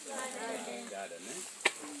 Garden, eh?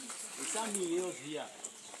 There's something else here.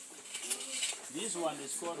 This one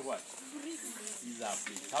is called what? These are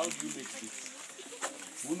bricks. How do you make bricks?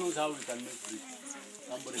 Who knows how we can make bricks?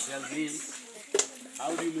 Somebody tell me.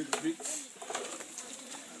 How do you make bricks?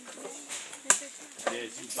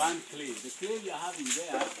 Yes, you burn clay. The clay you are having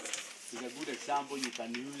there is a good example you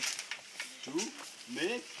can use to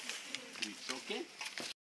make bricks, okay?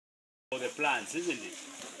 For the plants, isn't it?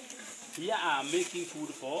 Here I am making food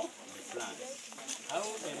for the plants. How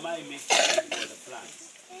am I making food for the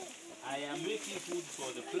plants? I am making food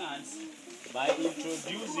for the plants by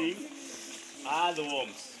introducing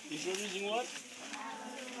earthworms. Introducing what?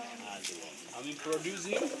 Earthworms. I'm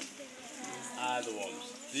introducing earthworms.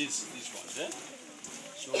 These ones, eh?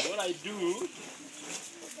 So what I do,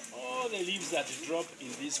 all the leaves that drop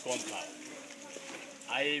in this compound,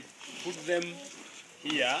 I put them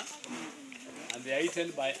here and they are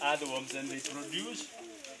eaten by earthworms and they produce,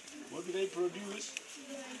 what do they produce?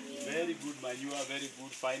 Very good manure, very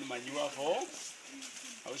good fine manure for,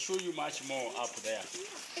 I'll show you much more up there.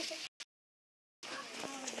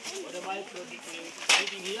 I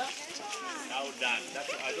feeding here? Now done.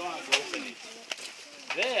 That's why I don't have to open it.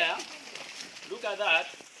 There, look at that.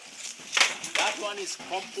 That one is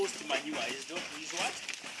compost manure. Is what?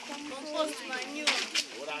 Compost manure.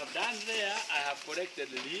 What I've done there, I have collected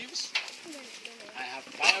the leaves. I have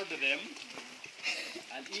piled them.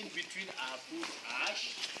 And in between I have put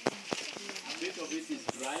ash. A bit of it is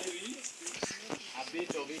dry leaf. A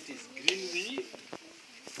bit of it is green leaf.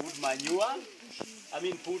 Put manure.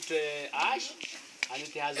 Put ash. And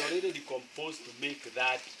it has already decomposed to make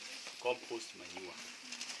that compost manure.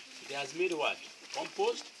 It has made what?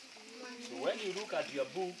 Compost. So when you look at your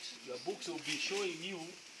books will be showing you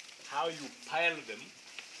how you pile them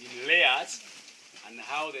in layers and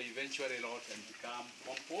how they eventually rot and become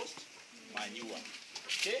compost manure.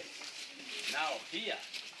 Okay? Now here,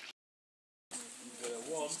 the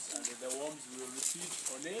worms, and the worms will feed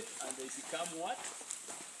on it and they become what?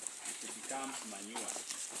 It becomes manure.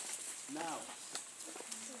 Now,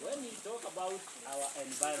 when we talk about our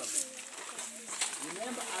environment,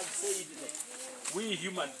 remember I've said that we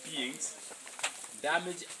human beings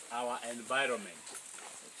damage our environment.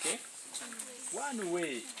 Okay? One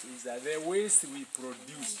way is that the waste we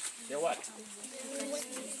produce, the what?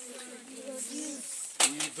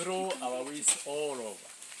 We throw our waste all over.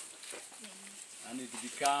 And it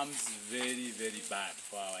becomes very, very bad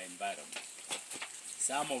for our environment.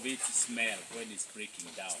 Some of it smell when it's breaking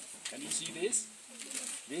down. Can you see this?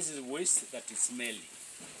 This is waste that is smelling.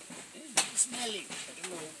 It's smelling. I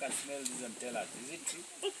don't know who can smell this and tell us. Is it true?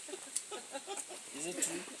 Is it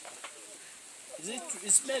true? Is it true?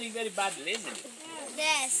 It's smelling very badly, isn't it?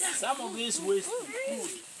 Yes. Some of this waste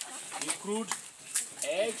include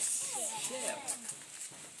eggs, shell.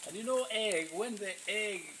 And you know egg, when the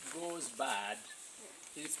egg goes bad,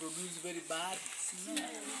 it produces very bad smell,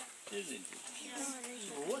 isn't it?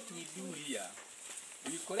 So what we do here,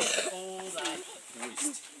 we collect all that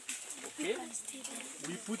waste, okay?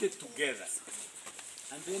 We put it together,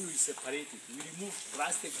 and then we separate it. We remove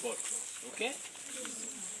plastic bottles, okay?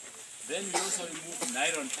 Then we also remove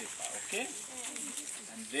nylon paper, okay?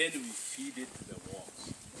 And then we feed it to the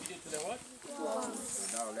worms. Feed it to the what? Worms.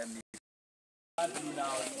 So now let me do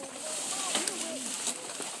now.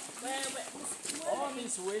 All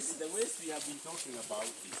this waste, the waste we have been talking about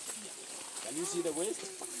is here. Can you see the waste?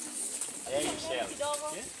 Egg shell.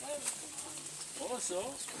 Okay? Also,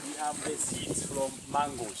 we have the seeds from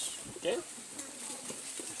mangoes. Okay?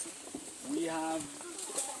 We have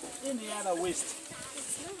any other waste.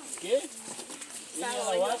 Okay? Any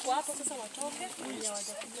other what? Waste.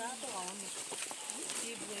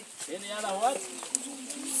 Any other what?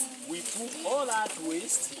 We put all that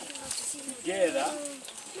waste together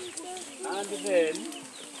and then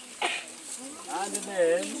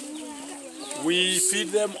we feed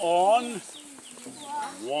them on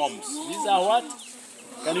worms. These are what?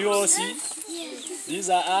 Can you all see? These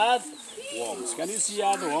are earthworms. Can you see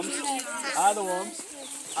earthworms? Earthworms.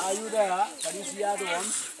 Are you there? Can you see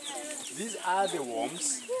earthworms? These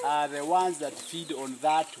earthworms are the ones that feed on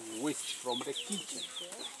that waste from the kitchen.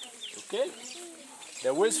 Okay?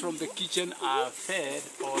 The waste from the kitchen are fed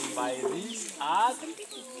on by these earth.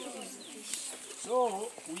 So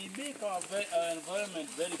we make our environment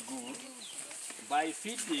very good by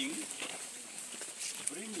bringing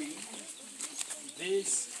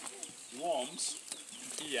these worms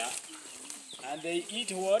here, and they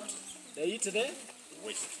eat what? They eat the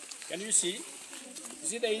waste. Can you see? You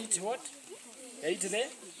see they eat what? They eat the?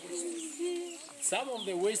 Some of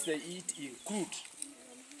the waste they eat include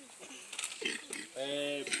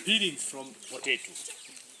peelings from potatoes.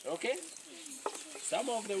 Okay? Some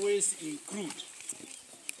of the waste include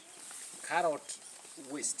carrot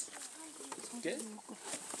waste. Okay?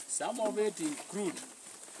 Some of it include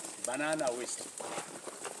banana waste.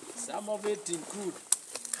 Some of it include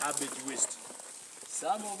cabbage waste.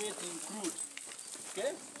 Some of it include,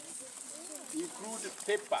 okay? Include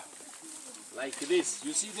paper, like this.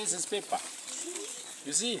 You see this is paper.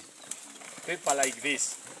 You see? Paper like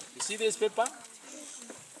this. You see this paper?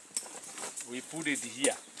 We put it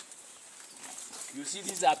here. You see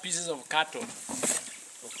these are pieces of carton.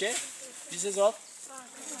 Okay? Pieces of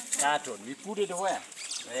carton. We put it where?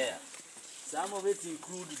 There. Some of it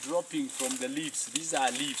include dropping from the leaves. These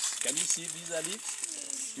are leaves. Can you see these are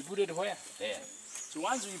leaves? We put it where? There. So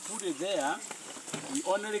once we put it there, we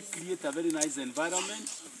only create a very nice environment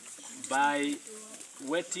by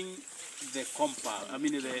wetting the compound. I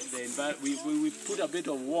mean, we put a bit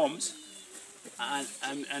of worms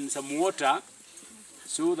and some water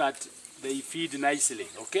so that they feed nicely,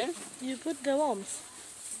 okay? You put the worms?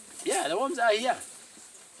 Yeah, the worms are here.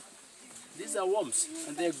 These are worms,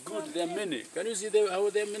 and they're good, they're many. Can you see how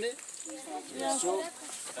they're many? So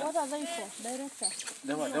What are they for, Director?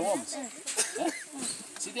 the what? The worms.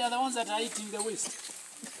 See, they are the ones that are eating the waste.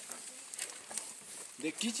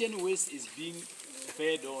 The kitchen waste is being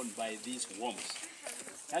fed on by these worms.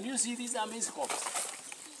 Can you see these are maize cobs?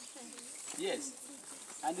 Yes.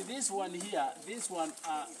 And this one here, this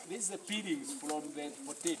is the peelings from the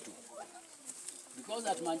potato. Because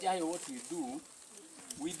at Manjahi what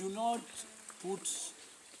we do not put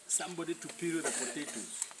somebody to peel the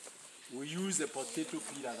potatoes. We use the potato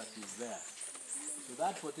peeler that is there. So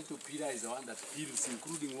that potato peeler is the one that peels,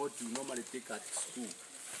 including what you normally take at school.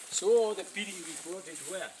 So the peeling is brought it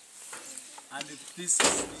where? And this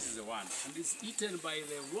is the one. And it's eaten by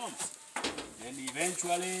the worms. And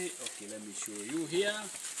eventually, okay, let me show you here.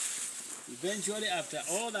 Eventually, after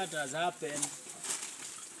all that has happened,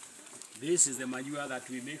 this is the manure that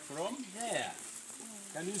we make from here.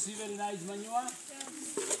 Can you see very nice manure?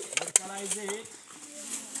 What color is it?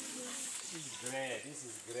 This is gray. This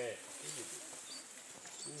is gray.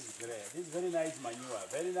 This is gray. This is very nice manure.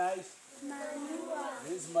 Very nice. Manure.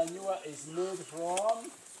 This manure is made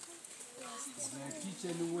from the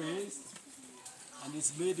kitchen waste, and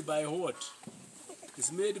it's made by what?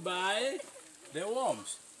 It's made by the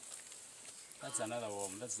worms. That's another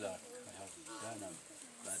worm. That's the I have done a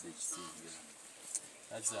bandage thing here.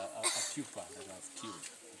 That's a pupa that I've killed.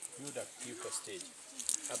 Killed a pupa stage.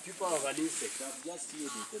 A pupa of an insect. I've just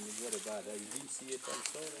killed it and it's very bad. I didn't see it. I'm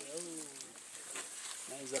sorry. Oh.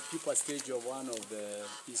 Now it's a pupa stage of one of the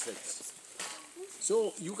insects.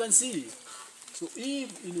 So you can see. So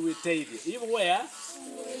if in Wetedi, if where?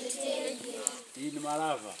 In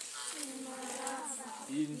Malava.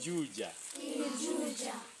 In Juja.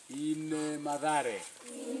 In Madare.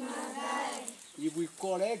 If we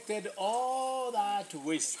collected all that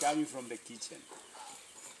waste coming from the kitchen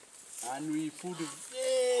and we put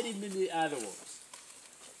very many other ones,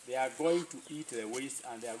 they are going to eat the waste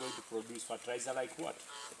and they are going to produce fertilizer like what?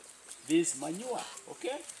 This manure,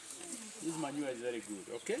 okay? This manure is very good,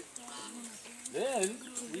 okay? Then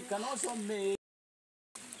we can also make,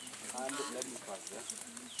 and let me pass that.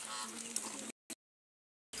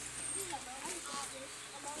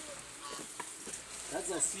 That's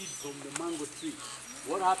a seed from the mango tree.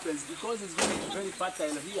 What happens, because it's very, very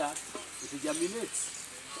fertile here, it germinates.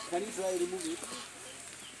 Can you try to remove it?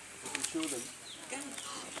 To show them.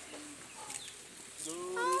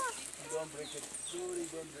 Slowly, don't break it. Slowly,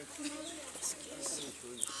 don't break it.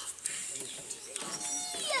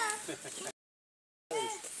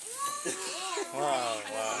 Wow.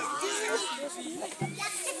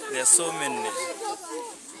 There are so many.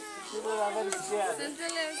 People are very scared.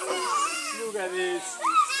 Look at this.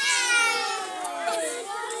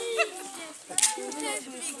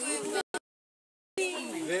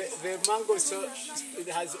 The mango, so it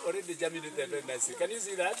has already germinated very nicely. Can you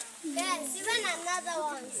see that? Yes, even another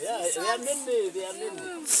one. Yeah, there are many. There are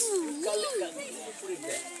many. Put it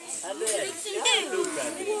there. And there. Yeah, look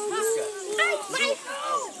at it.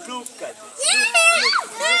 Look at it.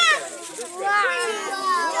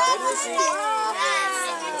 Can you see?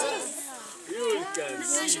 You can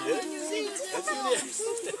see it.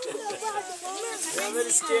 They are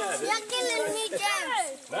very scared. You're killing me,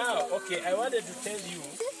 James. Now, okay, I wanted to tell you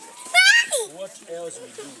what else we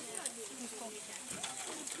do.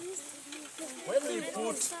 When we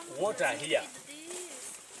put water here,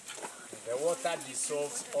 the water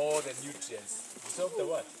dissolves all the nutrients. Dissolve the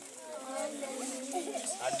what?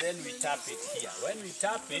 And then we tap it here. When we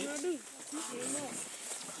tap it,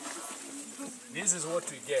 this is what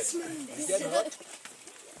we get. We get what?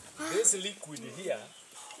 This liquid here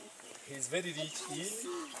is very rich in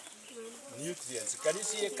nutrients. Can you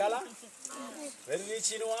see a color? Very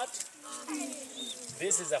rich in what?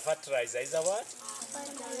 This is a fertilizer. Is that what?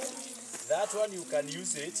 That one you can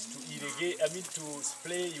use it to irrigate, to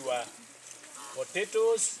spray your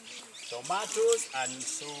potatoes, tomatoes, and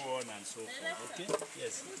so on and so forth. Okay?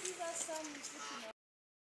 Yes.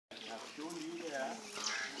 I have shown you there.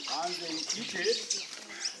 Once they eat it,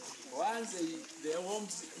 once the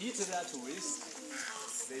worms eat that waste,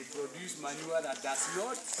 they produce manure that does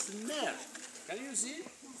not smell. Can you see?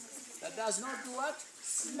 That does not do what?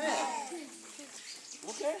 Smell.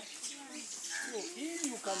 Okay? So if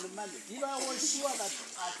you can manage, if I was sure that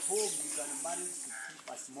at home you can manage to keep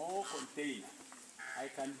a small container, I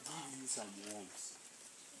can give you some worms.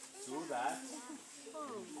 So that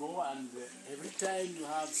you go and every time you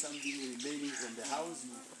have something remaining from the house,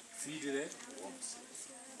 you feed the worms.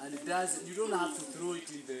 And it does, you don't have to throw it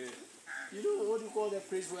in the, you know what you call the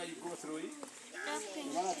place where you go throw it?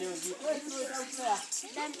 Dumping. Mama tells you, go throw it out there.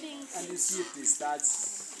 Dumping. And you see it starts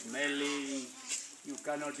smelling, You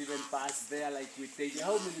cannot even pass there like we take.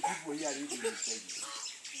 How many people here reading with Tedio?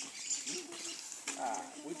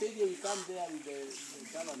 With Tedio, we come there with the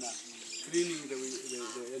governor cleaning the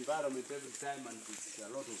environment every time, and it's a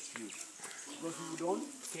lot of fuel. Because we don't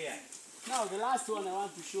care. Now, the last one I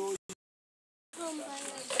want to show you.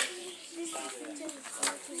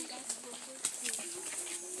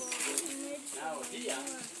 Now here,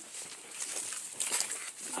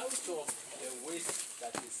 out of the waste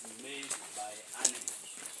that is made by animals,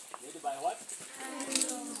 made by what?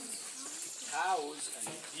 Cows and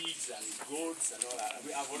pigs and goats and all that.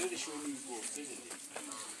 I've already shown you goats, isn't it?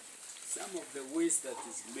 Some of the waste that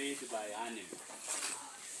is made by animals.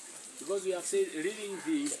 Because we have said living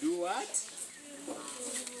things do what?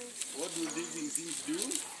 What do living things do?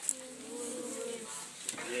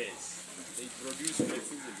 Yes, they produce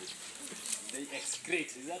waste, isn't it? They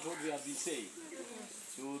excrete. Is that what we have been saying?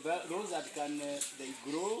 So those that can, they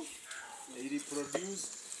grow, they reproduce,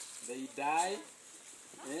 they die,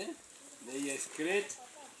 they excrete.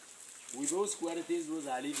 With those qualities, those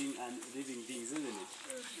are living things, isn't it?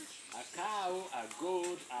 A cow, a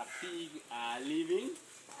goat, a pig are living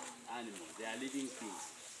animals. They are living things.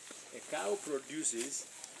 A cow produces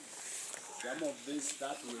some of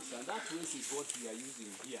that waste, and that waste is what we are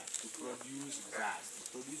using here to produce gas.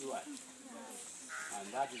 To produce what? And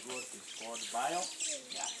that is what is called biogas.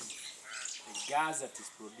 A gas that is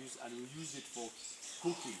produced, and we use it for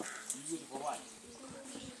cooking. Use it for what?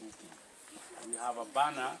 Cooking. We have a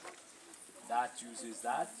burner that uses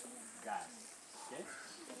that gas. Okay?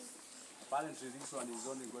 Apparently this one is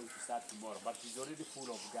only going to start tomorrow, but it's already full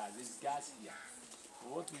of gas. There's gas here. So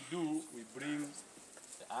what we do, we bring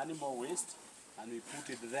the animal waste and we put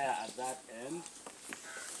it there at that end.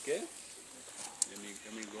 Okay? Let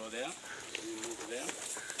me go there. Let me move there.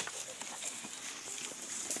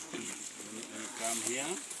 Let me come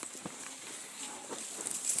here.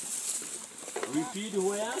 We feed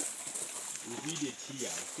where? We feed it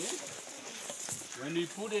here, okay? When we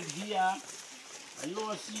put it here, are you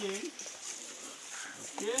all seeing?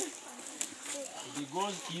 Okay? It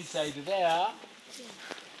goes inside there.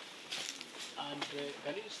 And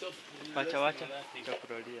can you stop? Wacha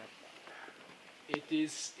itakurudia. It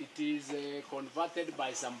is converted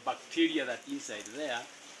by some bacteria that inside there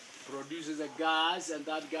produces a gas, and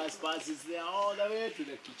that gas passes there all the way to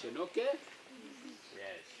the kitchen, okay?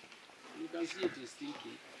 Yes. You can see it is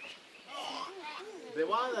stinky. The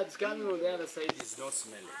one that's coming on the other side is not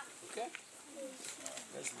smelling, okay?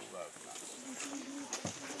 Let's move out now.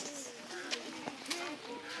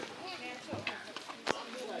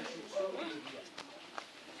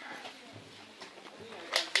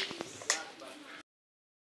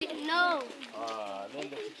 No. Then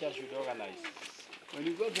the teacher should organize. When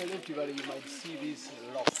you go to the Rift Valley, you might see these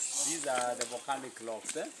locks. These are the volcanic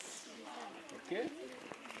locks, okay?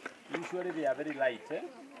 Usually they are very light,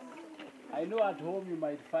 I know at home you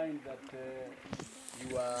might find that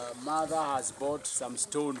your mother has bought some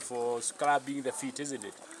stone for scrubbing the feet, isn't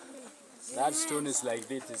it? That stone is like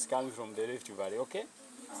this, it's coming from the Rift Valley, okay?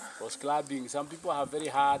 For scrubbing, some people have very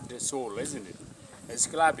hard sole, isn't it? They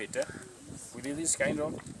scrub it with this kind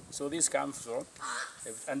of, so this comes from,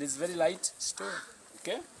 and it's very light stone,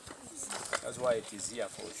 okay? That's why it is here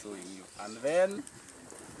for showing you. And then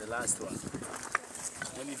the last one.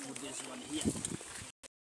 Let me put this one here.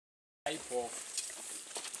 Type of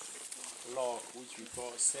log which we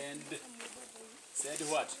call sand. Said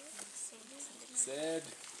what? Said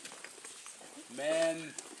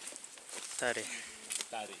man Tari.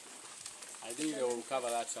 tari. I think they will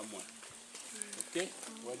cover that somewhere. Okay?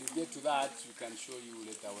 When you get to that, you can show you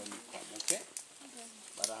later when you come. Okay?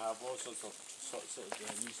 But I have all sorts of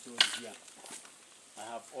new stones here. I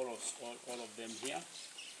have all of them here.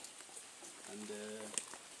 And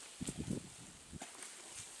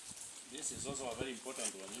this is also a very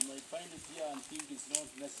important one. You might find it here and think it's not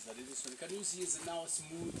necessary. This one, can you see it's now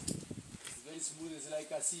smooth? It's very smooth. It's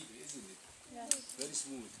like a seed, isn't it? Yeah. Very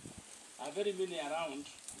smooth. There are very many around.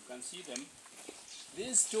 You can see them.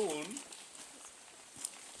 This stone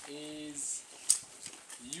is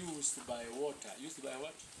used by water. Used by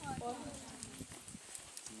what? Water.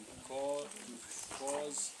 To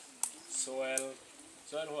cause soil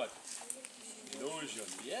what? Erosion.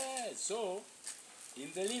 Yeah. So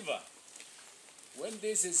in the river, when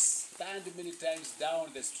this is turned many times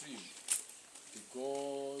down the stream, it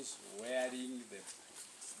goes wearing the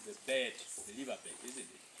bed, the river bed, isn't it?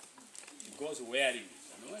 It goes wearing it.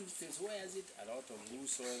 And when it wears it, a lot of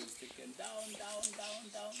loose soil is taken down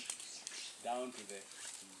to the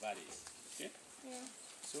valleys. Okay? Yeah.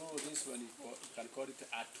 So this one, you can call it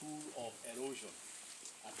a tool of erosion.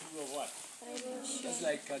 A tool of what? Erosion. Just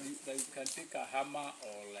just like you can take a hammer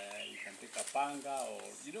or you can take a panga or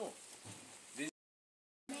this.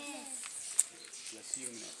 You're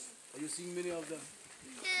seeing nests. Are you seeing many of them?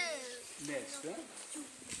 Nests, huh?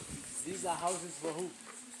 These are houses for who?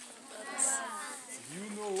 Do you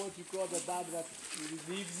know what you call the bird that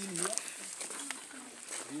lives in here?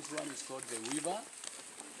 This one is called the weaver.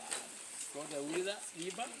 It's called the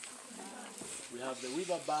weaver. We have the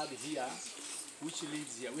weaver bird here, which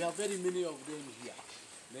lives here. We have very many of them here.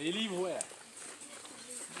 They live where?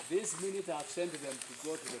 This minute I have sent them to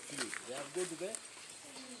go to the field. They have gone to there.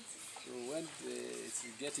 So when it's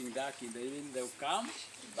getting dark in the evening, they'll come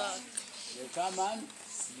back. They'll come and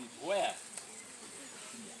sleep. Where?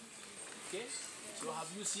 Okay? So have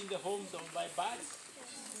you seen the homes of my birds?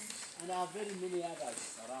 And I have very many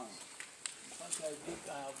others around. In fact, I think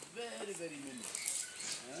I have very, very many.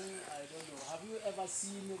 I don't know. Have you ever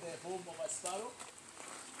seen the home of a sparrow?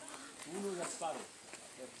 Who knows a sparrow?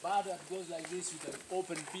 The bird that goes like this with an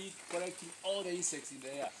open beak, collecting all the insects in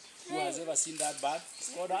the air. Who has ever seen that bird?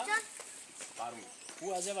 It's called a sparrow.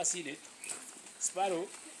 Who has ever seen it? Sparrow.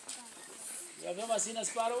 You have ever seen a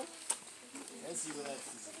sparrow? Let's see whether it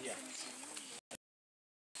is here.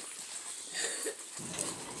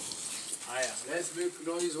 Let's make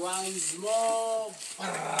noise once more.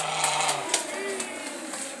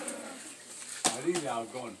 I think they are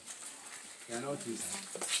gone. They are not inside.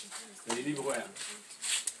 They live where?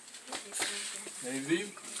 They live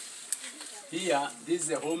here. This is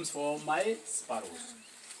the homes for my sparrows.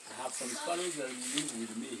 I have some sparrows that live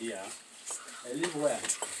with me here. They live where?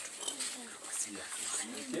 Here.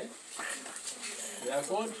 Okay? They are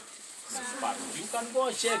called sparrows. You can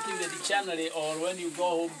go check in the dictionary, or when you go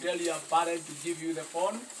home, tell your parent to give you the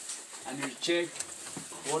phone and you check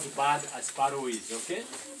what bird a sparrow is, okay?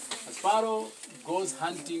 A sparrow goes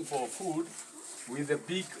hunting for food with the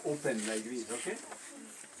beak open like this, okay?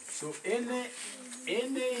 So any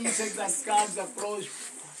insect that comes across,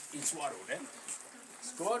 it's swallowed, eh?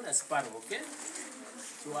 It's called a sparrow, okay?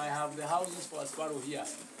 So I have the houses for a sparrow here.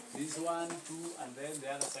 This one, two, and then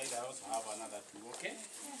the other side I also have another two, okay?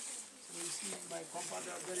 So you see my compound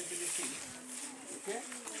are very, very thin, okay?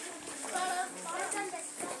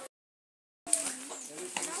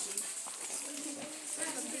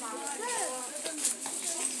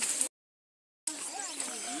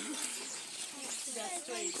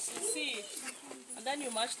 See, and then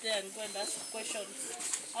you match there and go and ask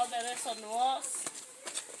questions. How the lesson was.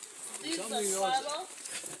 This is a sparrow.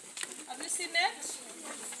 Have you seen it?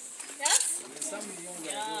 Yes?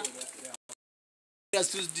 Yeah.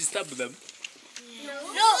 Just to disturb them.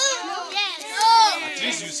 No. Yes. At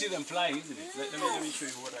least you see them flying, isn't it? Let me show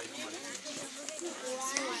you what I normally do.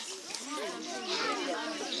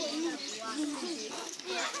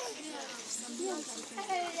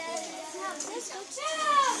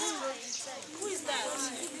 Who is that?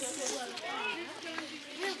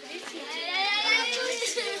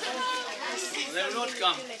 They will not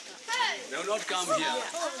come. They will not come here.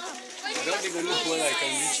 I don't even know whether I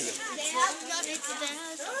can reach them.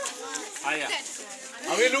 Hiya.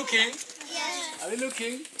 Are we looking? Yes. Are we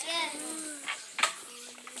looking? Yes.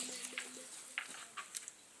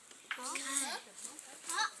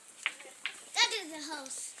 That is the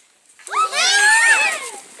house.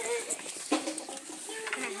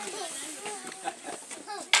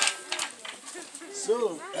 So,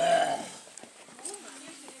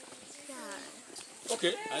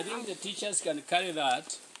 okay, I think the teachers can carry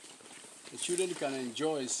that. The children can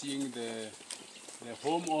enjoy seeing the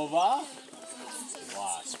home of a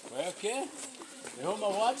wasp. Okay? The home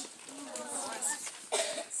of what?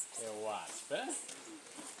 A wasp. Eh?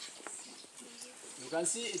 You can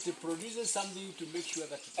see it produces something to make sure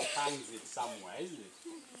that it hangs it somewhere, isn't it?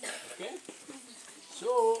 Okay?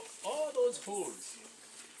 So, all those holes,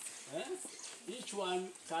 each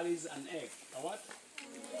one carries an egg. A what?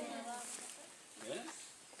 Yeah?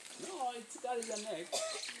 No, it carries an egg.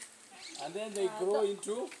 And then they grow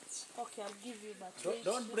into... Okay, I'll give you that.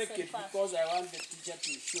 Don't break it because I want the teacher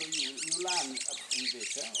to show you. You learn with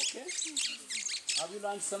it, okay? Have you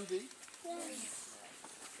learned something? Yes.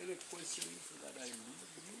 Any questions so that I leave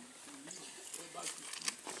you? Go back to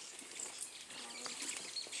sleep.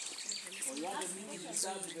 Or you want me to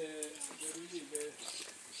start the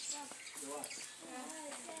what?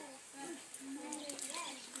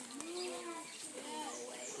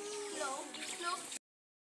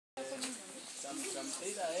 Some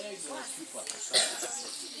either eggs or super.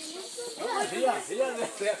 Oh, here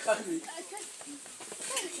they are coming.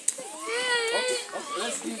 Okay,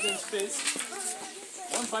 let's give them space.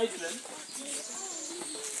 Don't fight them.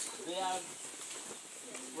 They are,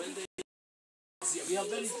 when they, we have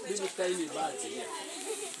very limited tiny birds here.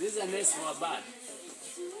 This is a nest for a bird.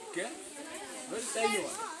 Okay? Very tiny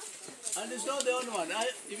one. And it's not the only one.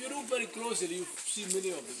 If you look very closely, you see many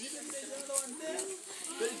of them. Even there's another one there.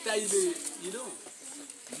 Very tiny, you know.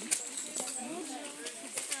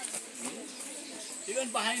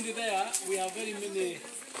 Even behind there, we have very many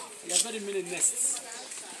nests.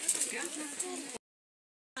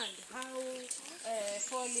 And how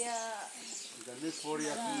foliar. You can make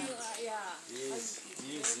foliar food. Yeah. Yes.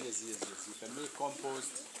 You can make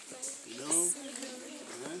compost, you know.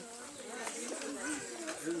 Yeah.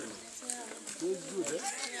 Feels good, eh?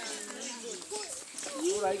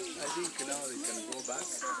 Alright, I think now they can go back.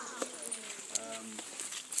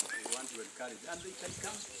 They want to encourage, and they can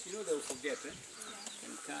come, you know, they'll forget, eh?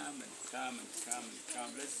 And come.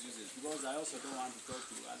 Let's use it, because I also don't want to talk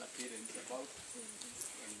to other parents about,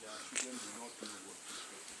 and children do not know what to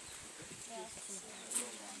say. I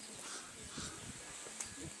don't want to.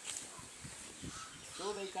 So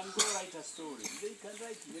they can go write a story. They can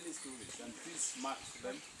write many stories, and please mark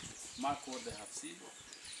them, mark what they have seen.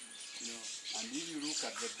 You know, and if you look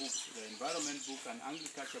at the book, the environment book and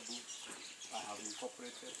agriculture book, I have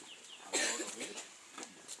incorporated a lot of it.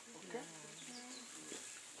 Okay.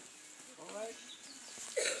 All right.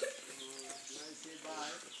 So, I say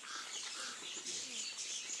bye.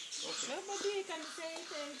 Okay. Nobody can say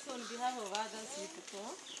thanks on behalf of others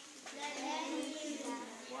people.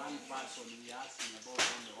 One person we asking about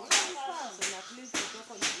only one. So at least we talk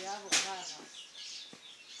on behalf of others.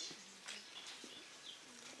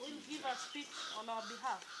 Will give a speech on our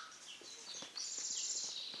behalf.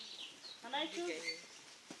 Can I choose?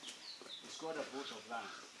 It's called a vote of land.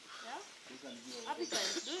 Yeah? You can give Happy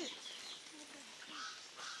time, do it.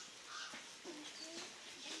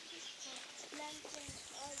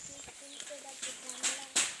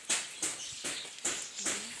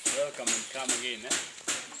 welcome and come again, eh?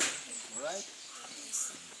 Alright?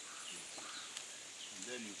 And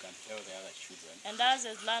then you can tell the other children. And us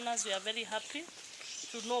as learners, we are very happy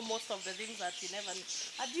to know most of the things that we never knew.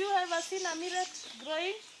 Have you ever seen a millet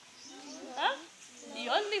growing? Huh?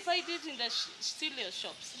 You only find it in the cereal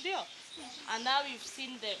shops. And now we've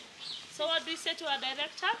seen them. So what do we say to our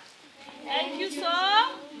director? Thank you so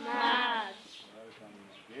much. Welcome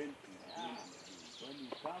again. When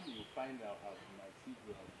you come, you find out how my seeds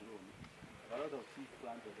have grown. A lot of seeds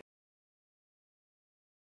planted